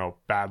just,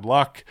 bad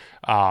luck.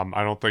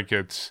 I don't think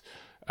it's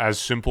as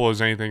simple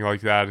as anything like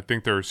that. I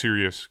think there are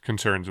serious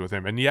concerns with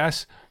him. And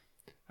yes,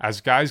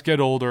 as guys get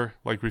older,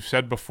 like we've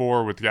said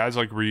before, with guys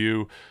like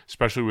Ryu,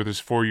 especially with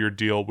his 4-year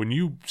deal, when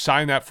you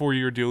sign that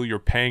 4-year deal, you're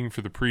paying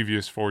for the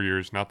previous 4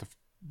 years, not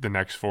the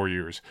next 4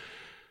 years.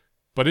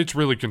 But it's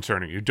really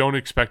concerning. You don't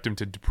expect him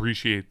to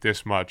depreciate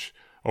this much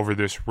over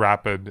this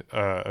rapid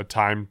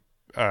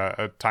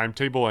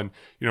timetable. And,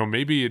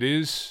 maybe it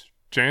is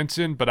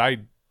Jansen, but I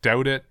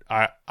doubt it.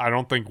 I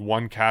don't think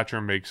one catcher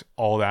makes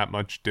all that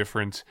much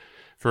difference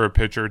for a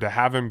pitcher. To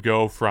have him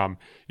go from,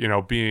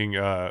 being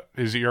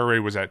his ERA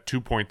was at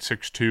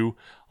 2.62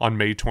 on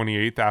May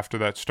 28th after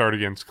that start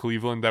against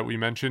Cleveland that we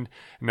mentioned.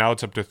 Now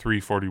it's up to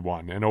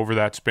 3.41. And over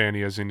that span, he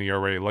has an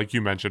ERA, like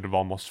you mentioned, of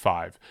almost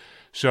 5.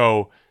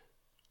 So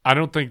I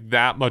don't think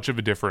that much of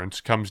a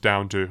difference comes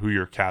down to who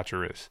your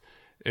catcher is.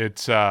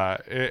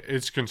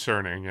 It's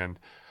concerning, and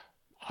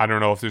I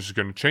don't know if this is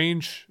going to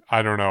change.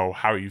 I don't know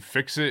how you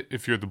fix it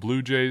if you're the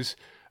Blue Jays.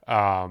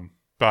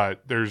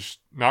 But there's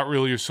not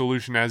really a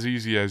solution as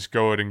easy as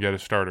go ahead and get a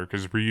starter,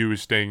 because Ryu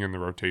is staying in the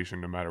rotation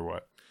no matter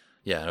what.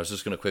 Yeah, I was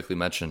just going to quickly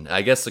mention,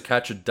 I guess the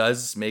catcher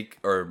does make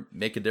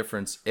a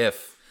difference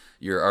if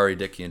you're Ari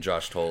Dickey and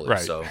Josh Tolley. Right.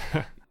 So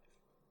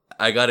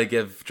I got to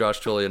give Josh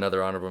Tolley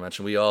another honorable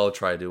mention. We all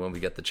try to when we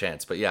get the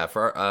chance. But yeah,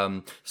 for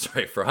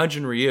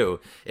Hyun-Jin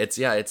Ryu, it's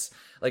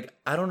like,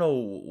 I don't know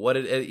what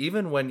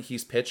even when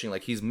he's pitching,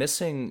 like, he's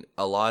missing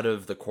a lot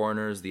of the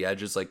corners, the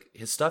edges. Like,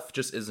 his stuff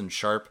just isn't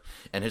sharp,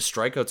 and his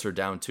strikeouts are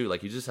down too.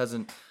 Like, he just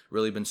hasn't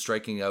really been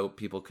striking out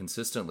people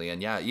consistently.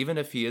 And yeah, even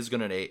if he is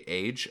going to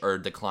age or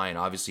decline,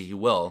 obviously he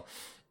will,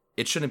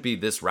 it shouldn't be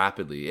this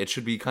rapidly. It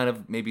should be kind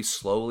of maybe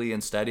slowly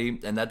and steady.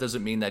 And that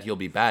doesn't mean that he'll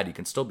be bad. He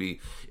can still be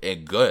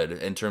good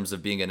in terms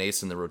of being an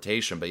ace in the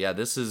rotation. But yeah,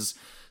 this is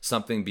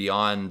something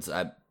beyond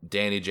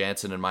Danny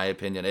Jansen, in my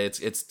opinion.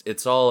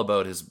 It's all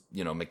about his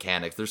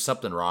mechanics. There's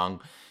something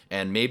wrong,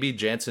 and maybe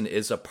Jansen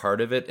is a part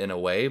of it in a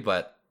way,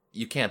 but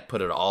you can't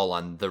put it all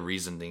on the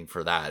reasoning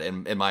for that,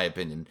 in my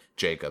opinion,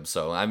 Jacob.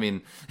 So I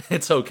mean,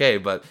 it's okay,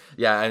 but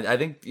yeah, I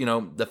think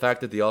the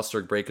fact that the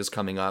All-Star break is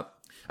coming up,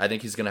 I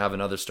think he's going to have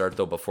another start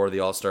though before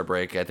the All-Star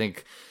break.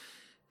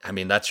 I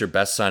mean, that's your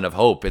best sign of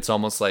hope. It's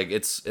almost like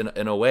it's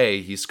in a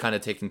way he's kind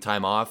of taking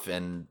time off,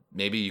 and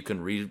maybe you can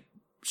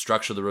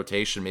restructure the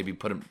rotation, maybe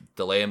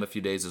delay him a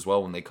few days as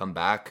well when they come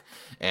back,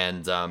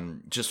 and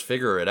just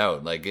figure it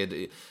out. Like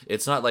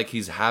it's not like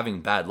he's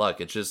having bad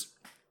luck. It's just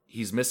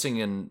he's missing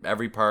in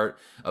every part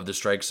of the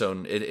strike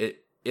zone.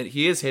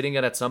 He is hitting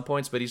it at some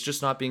points, but he's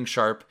just not being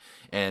sharp,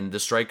 and the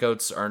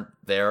strikeouts aren't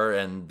there,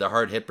 and the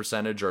hard hit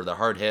percentage or the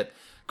hard hit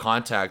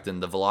contact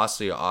and the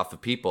velocity off of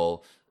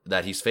people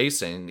that he's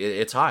facing,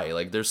 it's high.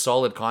 Like, there's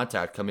solid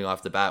contact coming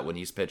off the bat when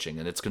he's pitching,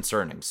 and it's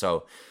concerning.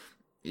 So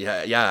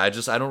yeah, I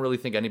don't really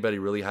think anybody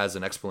really has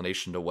an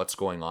explanation to what's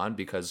going on,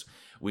 because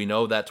we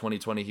know that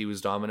 2020 he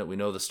was dominant. We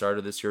know the start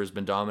of this year has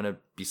been dominant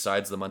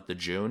besides the month of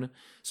June.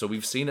 So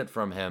we've seen it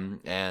from him.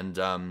 And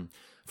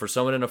for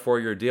someone in a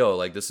 4-year deal,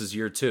 like, this is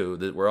year 2,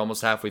 that we're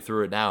almost halfway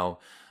through it now.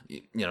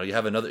 You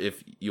have another,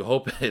 if you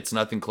hope it's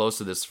nothing close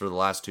to this for the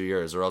last 2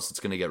 years, or else it's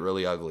going to get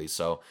really ugly.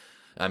 So,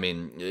 I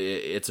mean,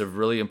 it's a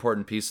really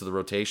important piece of the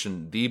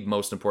rotation, the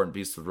most important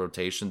piece of the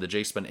rotation. The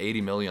Jays spent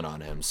 $80 million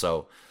on him.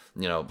 So,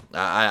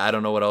 I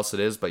don't know what else it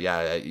is, but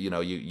yeah,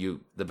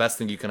 you the best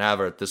thing you can have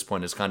at this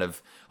point is kind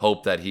of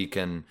hope that he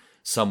can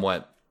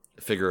somewhat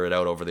figure it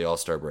out over the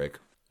All-Star break.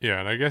 Yeah,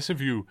 and I guess if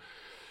you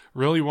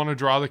really want to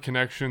draw the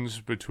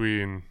connections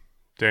between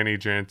Danny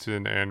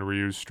Jansen and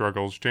Ryu's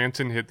struggles,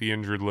 Jansen hit the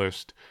injured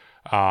list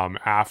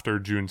after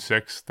June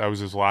 6th. That was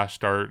his last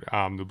start,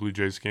 the Blue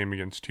Jays game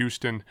against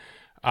Houston.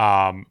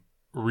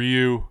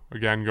 Ryu,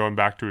 again, going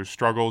back to his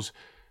struggles,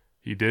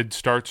 he did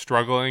start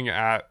struggling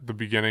at the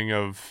beginning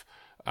of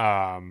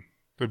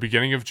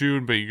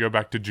June, but you go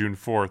back to June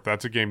 4th.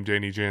 That's a game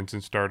Danny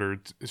Jansen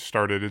started.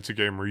 It's a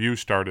game Ryu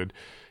started.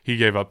 He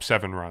gave up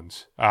 7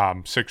 runs,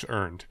 6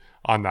 earned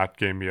on that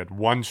game. He had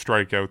 1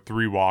 strikeout,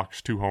 3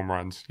 walks, 2 home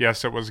runs.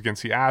 Yes, it was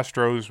against the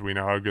Astros. We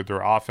know how good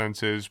their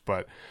offense is,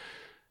 but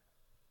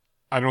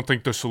I don't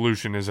think the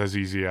solution is as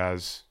easy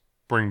as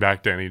bring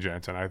back Danny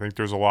Jansen. I think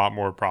there's a lot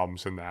more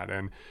problems than that.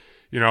 And,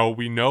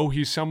 We know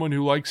he's someone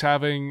who likes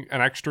having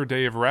an extra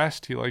day of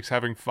rest. He likes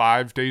having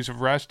 5 days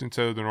of rest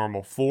instead of the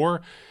normal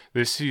 4.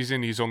 This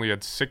season, he's only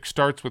had 6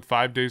 starts with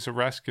 5 days of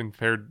rest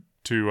compared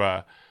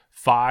to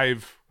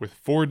 5 with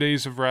 4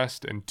 days of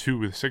rest and 2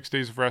 with 6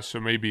 days of rest. So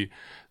maybe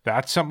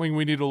that's something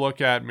we need to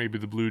look at. Maybe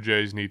the Blue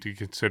Jays need to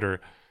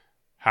consider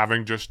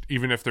having just,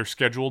 even if their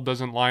schedule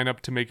doesn't line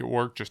up to make it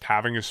work, just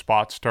having a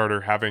spot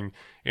starter, having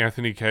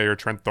Anthony Kay or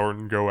Trent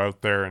Thornton go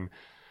out there and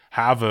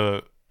have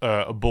a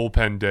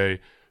bullpen day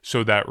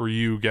so that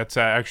Ryu gets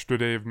that extra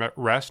day of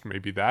rest.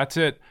 Maybe that's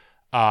it.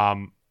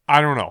 I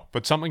don't know,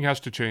 but something has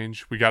to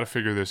change. We got to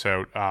figure this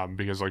out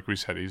because, like we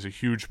said, he's a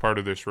huge part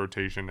of this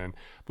rotation, and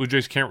Blue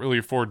Jays can't really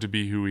afford to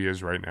be who he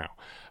is right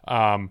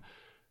now.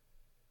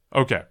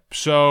 Okay,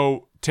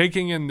 so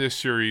taking in this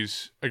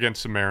series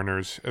against the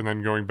Mariners and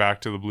then going back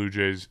to the Blue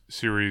Jays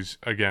series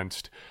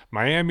against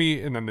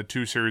Miami and then the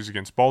 2 series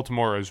against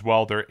Baltimore as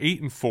well, they're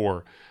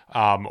 8-4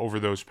 over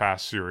those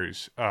past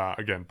series.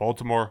 Again,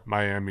 Baltimore,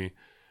 Miami,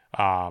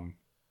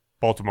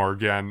 Baltimore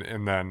again,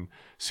 and then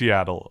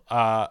Seattle.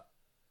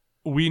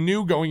 We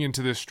knew going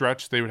into this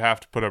stretch they would have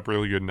to put up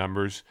really good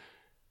numbers.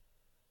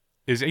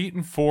 Is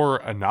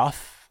 8-4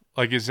 enough?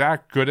 Like, is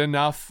that good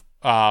enough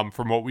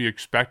from what we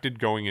expected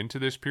going into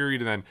this period?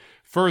 And then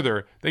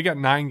further, they got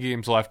 9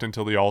 games left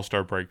until the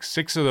All-Star break.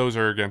 6 of those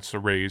are against the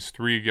Rays,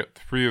 3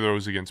 of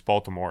those against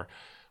Baltimore.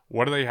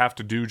 What do they have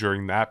to do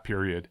during that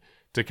period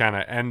to kind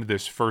of end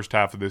this first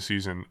half of the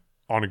season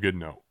on a good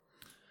note?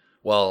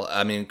 Well,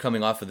 I mean,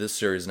 coming off of this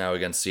series now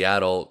against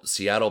Seattle,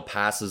 Seattle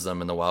passes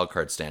them in the wild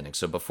card standing.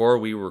 So before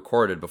we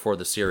recorded, before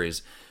the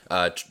series,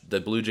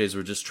 the Blue Jays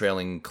were just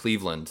trailing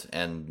Cleveland,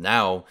 and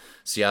now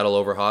Seattle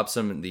overhops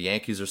them. The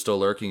Yankees are still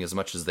lurking as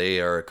much as they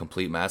are a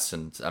complete mess,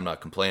 and I'm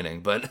not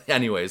complaining. But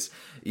anyways,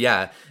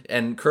 yeah.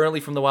 And currently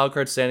from the wild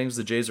card standings,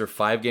 the Jays are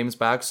 5 games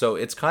back. So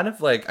it's kind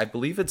of like, I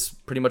believe it's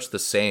pretty much the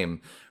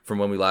same from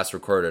when we last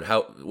recorded,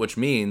 which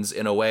means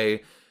in a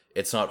way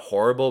it's not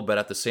horrible, but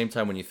at the same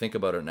time, when you think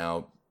about it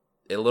now,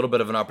 a little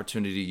bit of an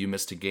opportunity you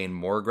missed to gain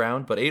more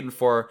ground. But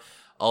 8-4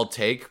 I'll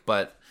take,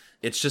 but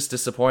it's just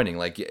disappointing.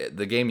 Like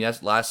the game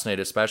last night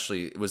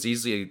especially, it was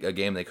easily a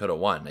game they could have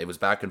won. It was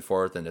back and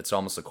forth, and it's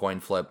almost a coin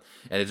flip,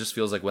 and it just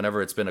feels like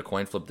whenever it's been a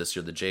coin flip this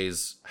year, the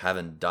Jays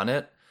haven't done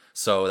it.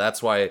 So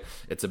that's why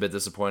it's a bit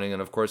disappointing.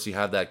 And of course you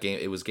have that game,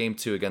 it was game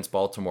 2 against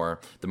Baltimore,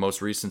 the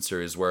most recent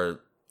series,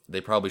 where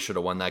they probably should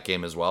have won that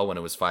game as well when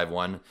it was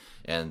 5-1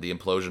 and the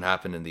implosion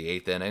happened in the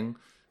 8th inning.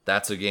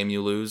 That's a game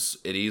you lose.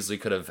 It easily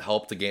could have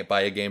helped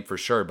by a game for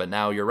sure. But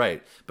now you're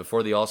right.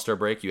 Before the All-Star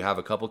break, you have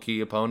a couple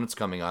key opponents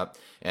coming up,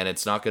 and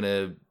it's not going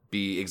to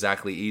be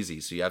exactly easy.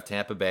 So you have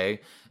Tampa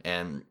Bay,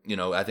 and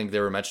I think they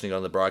were mentioning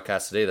on the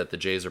broadcast today that the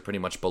Jays are pretty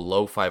much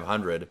below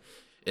 500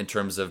 in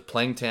terms of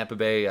playing Tampa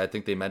Bay. I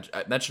think they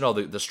mentioned all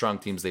the strong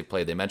teams they've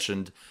played. They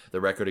mentioned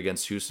the record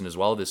against Houston as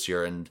well this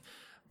year, and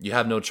you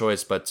have no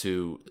choice but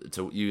to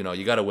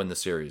you got to win the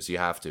series. You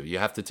have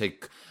to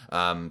take 2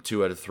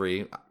 out of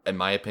 3. In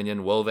my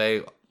opinion, will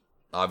they?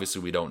 Obviously,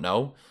 we don't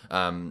know.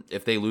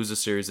 If they lose a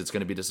series, it's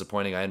going to be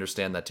disappointing. I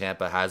understand that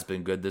Tampa has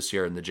been good this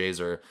year, and the Jays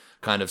are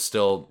kind of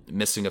still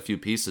missing a few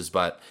pieces.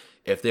 But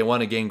if they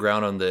want to gain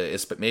ground on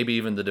maybe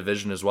even the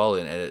division as well,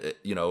 and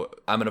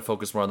I'm going to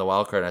focus more on the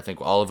wild card. And I think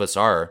all of us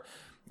are.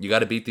 You got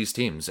to beat these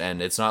teams,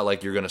 and it's not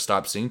like you're going to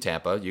stop seeing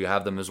Tampa. You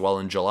have them as well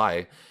in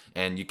July,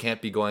 and you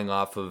can't be going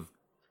off of.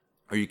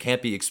 Or you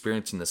can't be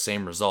experiencing the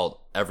same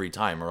result every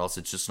time, or else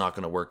it's just not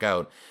going to work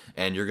out,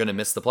 and you're going to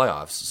miss the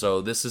playoffs.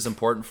 So this is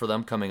important for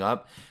them coming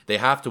up. They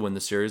have to win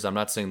the series. I'm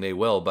not saying they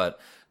will,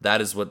 but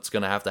that is what's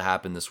going to have to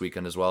happen this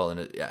weekend as well.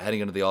 And heading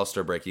into the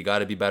All-Star break, you got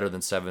to be better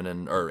than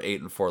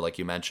 8-4, like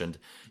you mentioned.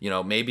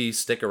 Maybe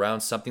stick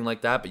around, something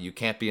like that, but you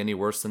can't be any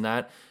worse than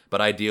that.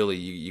 But ideally,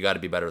 you got to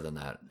be better than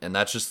that, and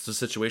that's just the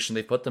situation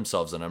they put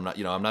themselves in. I'm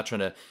not trying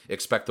to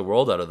expect the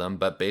world out of them,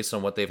 but based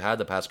on what they've had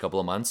the past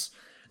couple of months,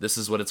 this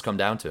is what it's come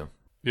down to.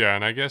 Yeah,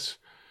 and I guess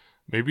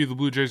maybe the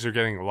Blue Jays are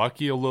getting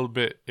lucky a little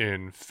bit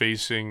in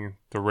facing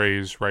the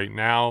Rays right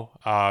now.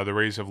 The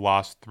Rays have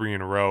lost 3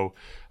 in a row.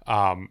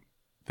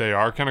 They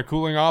are kind of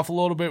cooling off a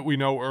little bit. We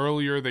know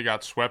earlier they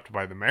got swept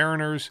by the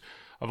Mariners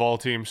of all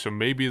teams, so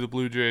maybe the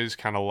Blue Jays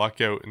kind of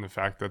luck out in the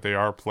fact that they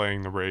are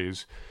playing the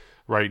Rays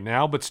right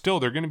now. But still,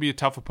 they're going to be a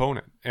tough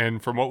opponent.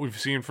 And from what we've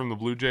seen from the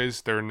Blue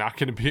Jays, they're not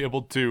going to be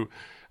able to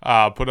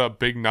put up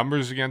big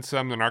numbers against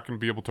them. They're not going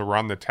to be able to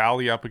run the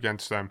tally up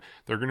against them.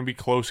 They're going to be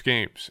close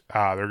games.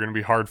 They're going to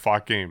be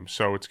hard-fought games.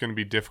 So it's going to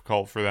be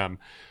difficult for them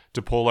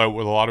to pull out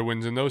with a lot of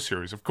wins in those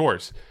series. Of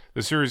course,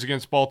 the series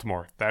against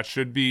Baltimore, that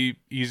should be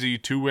easy.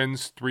 2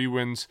 wins, 3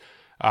 wins,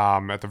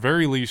 at the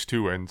very least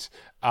 2 wins.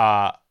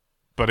 But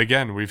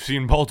again, we've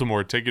seen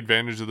Baltimore take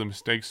advantage of the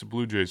mistakes the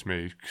Blue Jays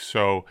make.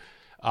 So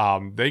I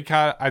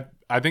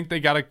think they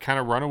got to kind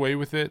of run away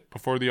with it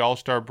before the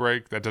All-Star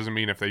break. That doesn't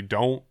mean if they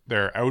don't,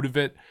 they're out of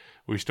it.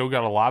 We still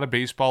got a lot of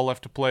baseball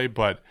left to play,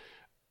 but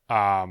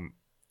I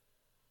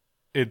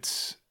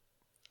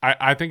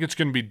think it's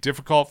going to be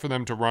difficult for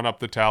them to run up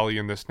the tally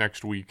in this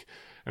next week,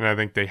 and I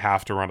think they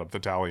have to run up the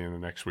tally in the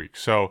next week.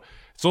 So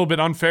it's a little bit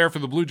unfair for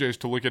the Blue Jays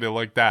to look at it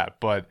like that,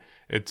 but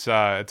it's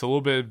a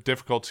little bit of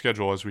difficult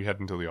schedule as we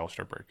head into the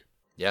All-Star break.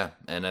 Yeah,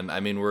 and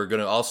I mean, we're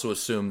going to also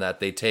assume that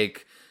they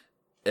take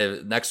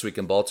next week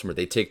in Baltimore,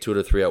 they take 2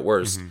 to 3 at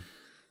worst.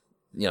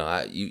 You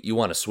know, you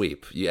want to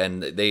sweep,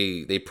 and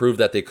they proved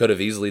that they could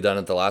have easily done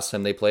it the last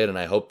time they played, and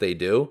I hope they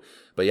do.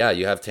 But yeah,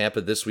 you have Tampa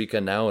this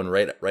weekend now, and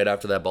right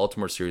after that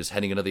Baltimore series,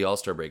 heading into the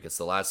All-Star break, it's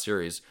the last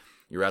series.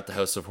 You're at the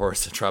House of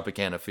Horrors at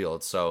Tropicana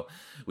Field, so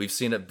we've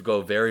seen it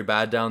go very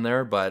bad down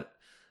there, but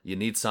you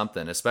need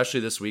something, especially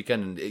this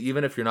weekend. And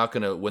even if you're not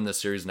going to win the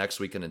series next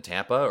weekend in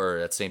Tampa or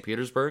at St.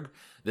 Petersburg,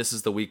 this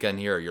is the weekend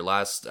here. Your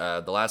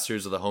the last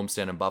series of the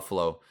homestand in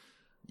Buffalo.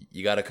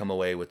 You got to come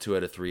away with 2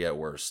 out of 3 at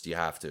worst. You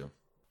have to.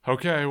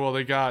 Okay, well,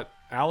 they got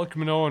Alek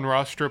Manoah and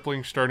Ross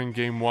Stripling starting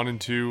game 1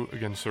 and 2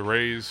 against the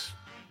Rays.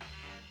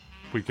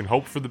 We can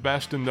hope for the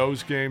best in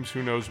those games.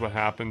 Who knows what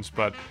happens,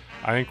 but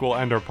I think we'll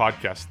end our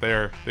podcast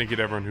there. Thank you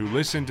to everyone who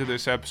listened to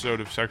this episode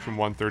of Section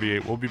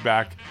 138. We'll be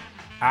back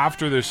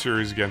after this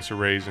series against the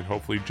Rays, and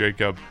hopefully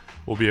Jacob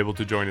will be able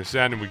to join us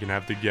then, and we can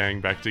have the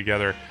gang back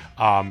together.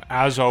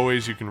 As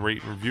always, you can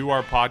rate and review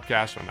our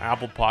podcast on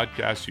Apple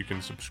Podcasts. You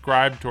can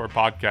subscribe to our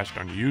podcast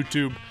on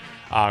YouTube.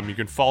 You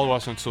can follow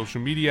us on social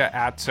media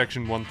at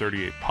Section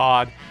 138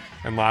 Pod.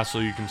 And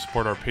lastly, you can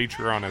support our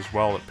Patreon as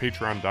well at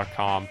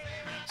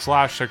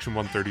patreon.com/Section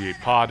 138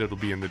 Pod. It'll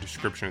be in the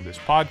description of this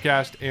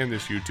podcast and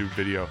this YouTube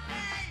video.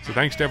 So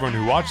thanks to everyone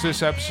who watched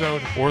this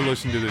episode or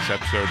listened to this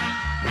episode,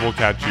 and we'll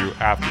catch you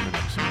after the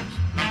next one.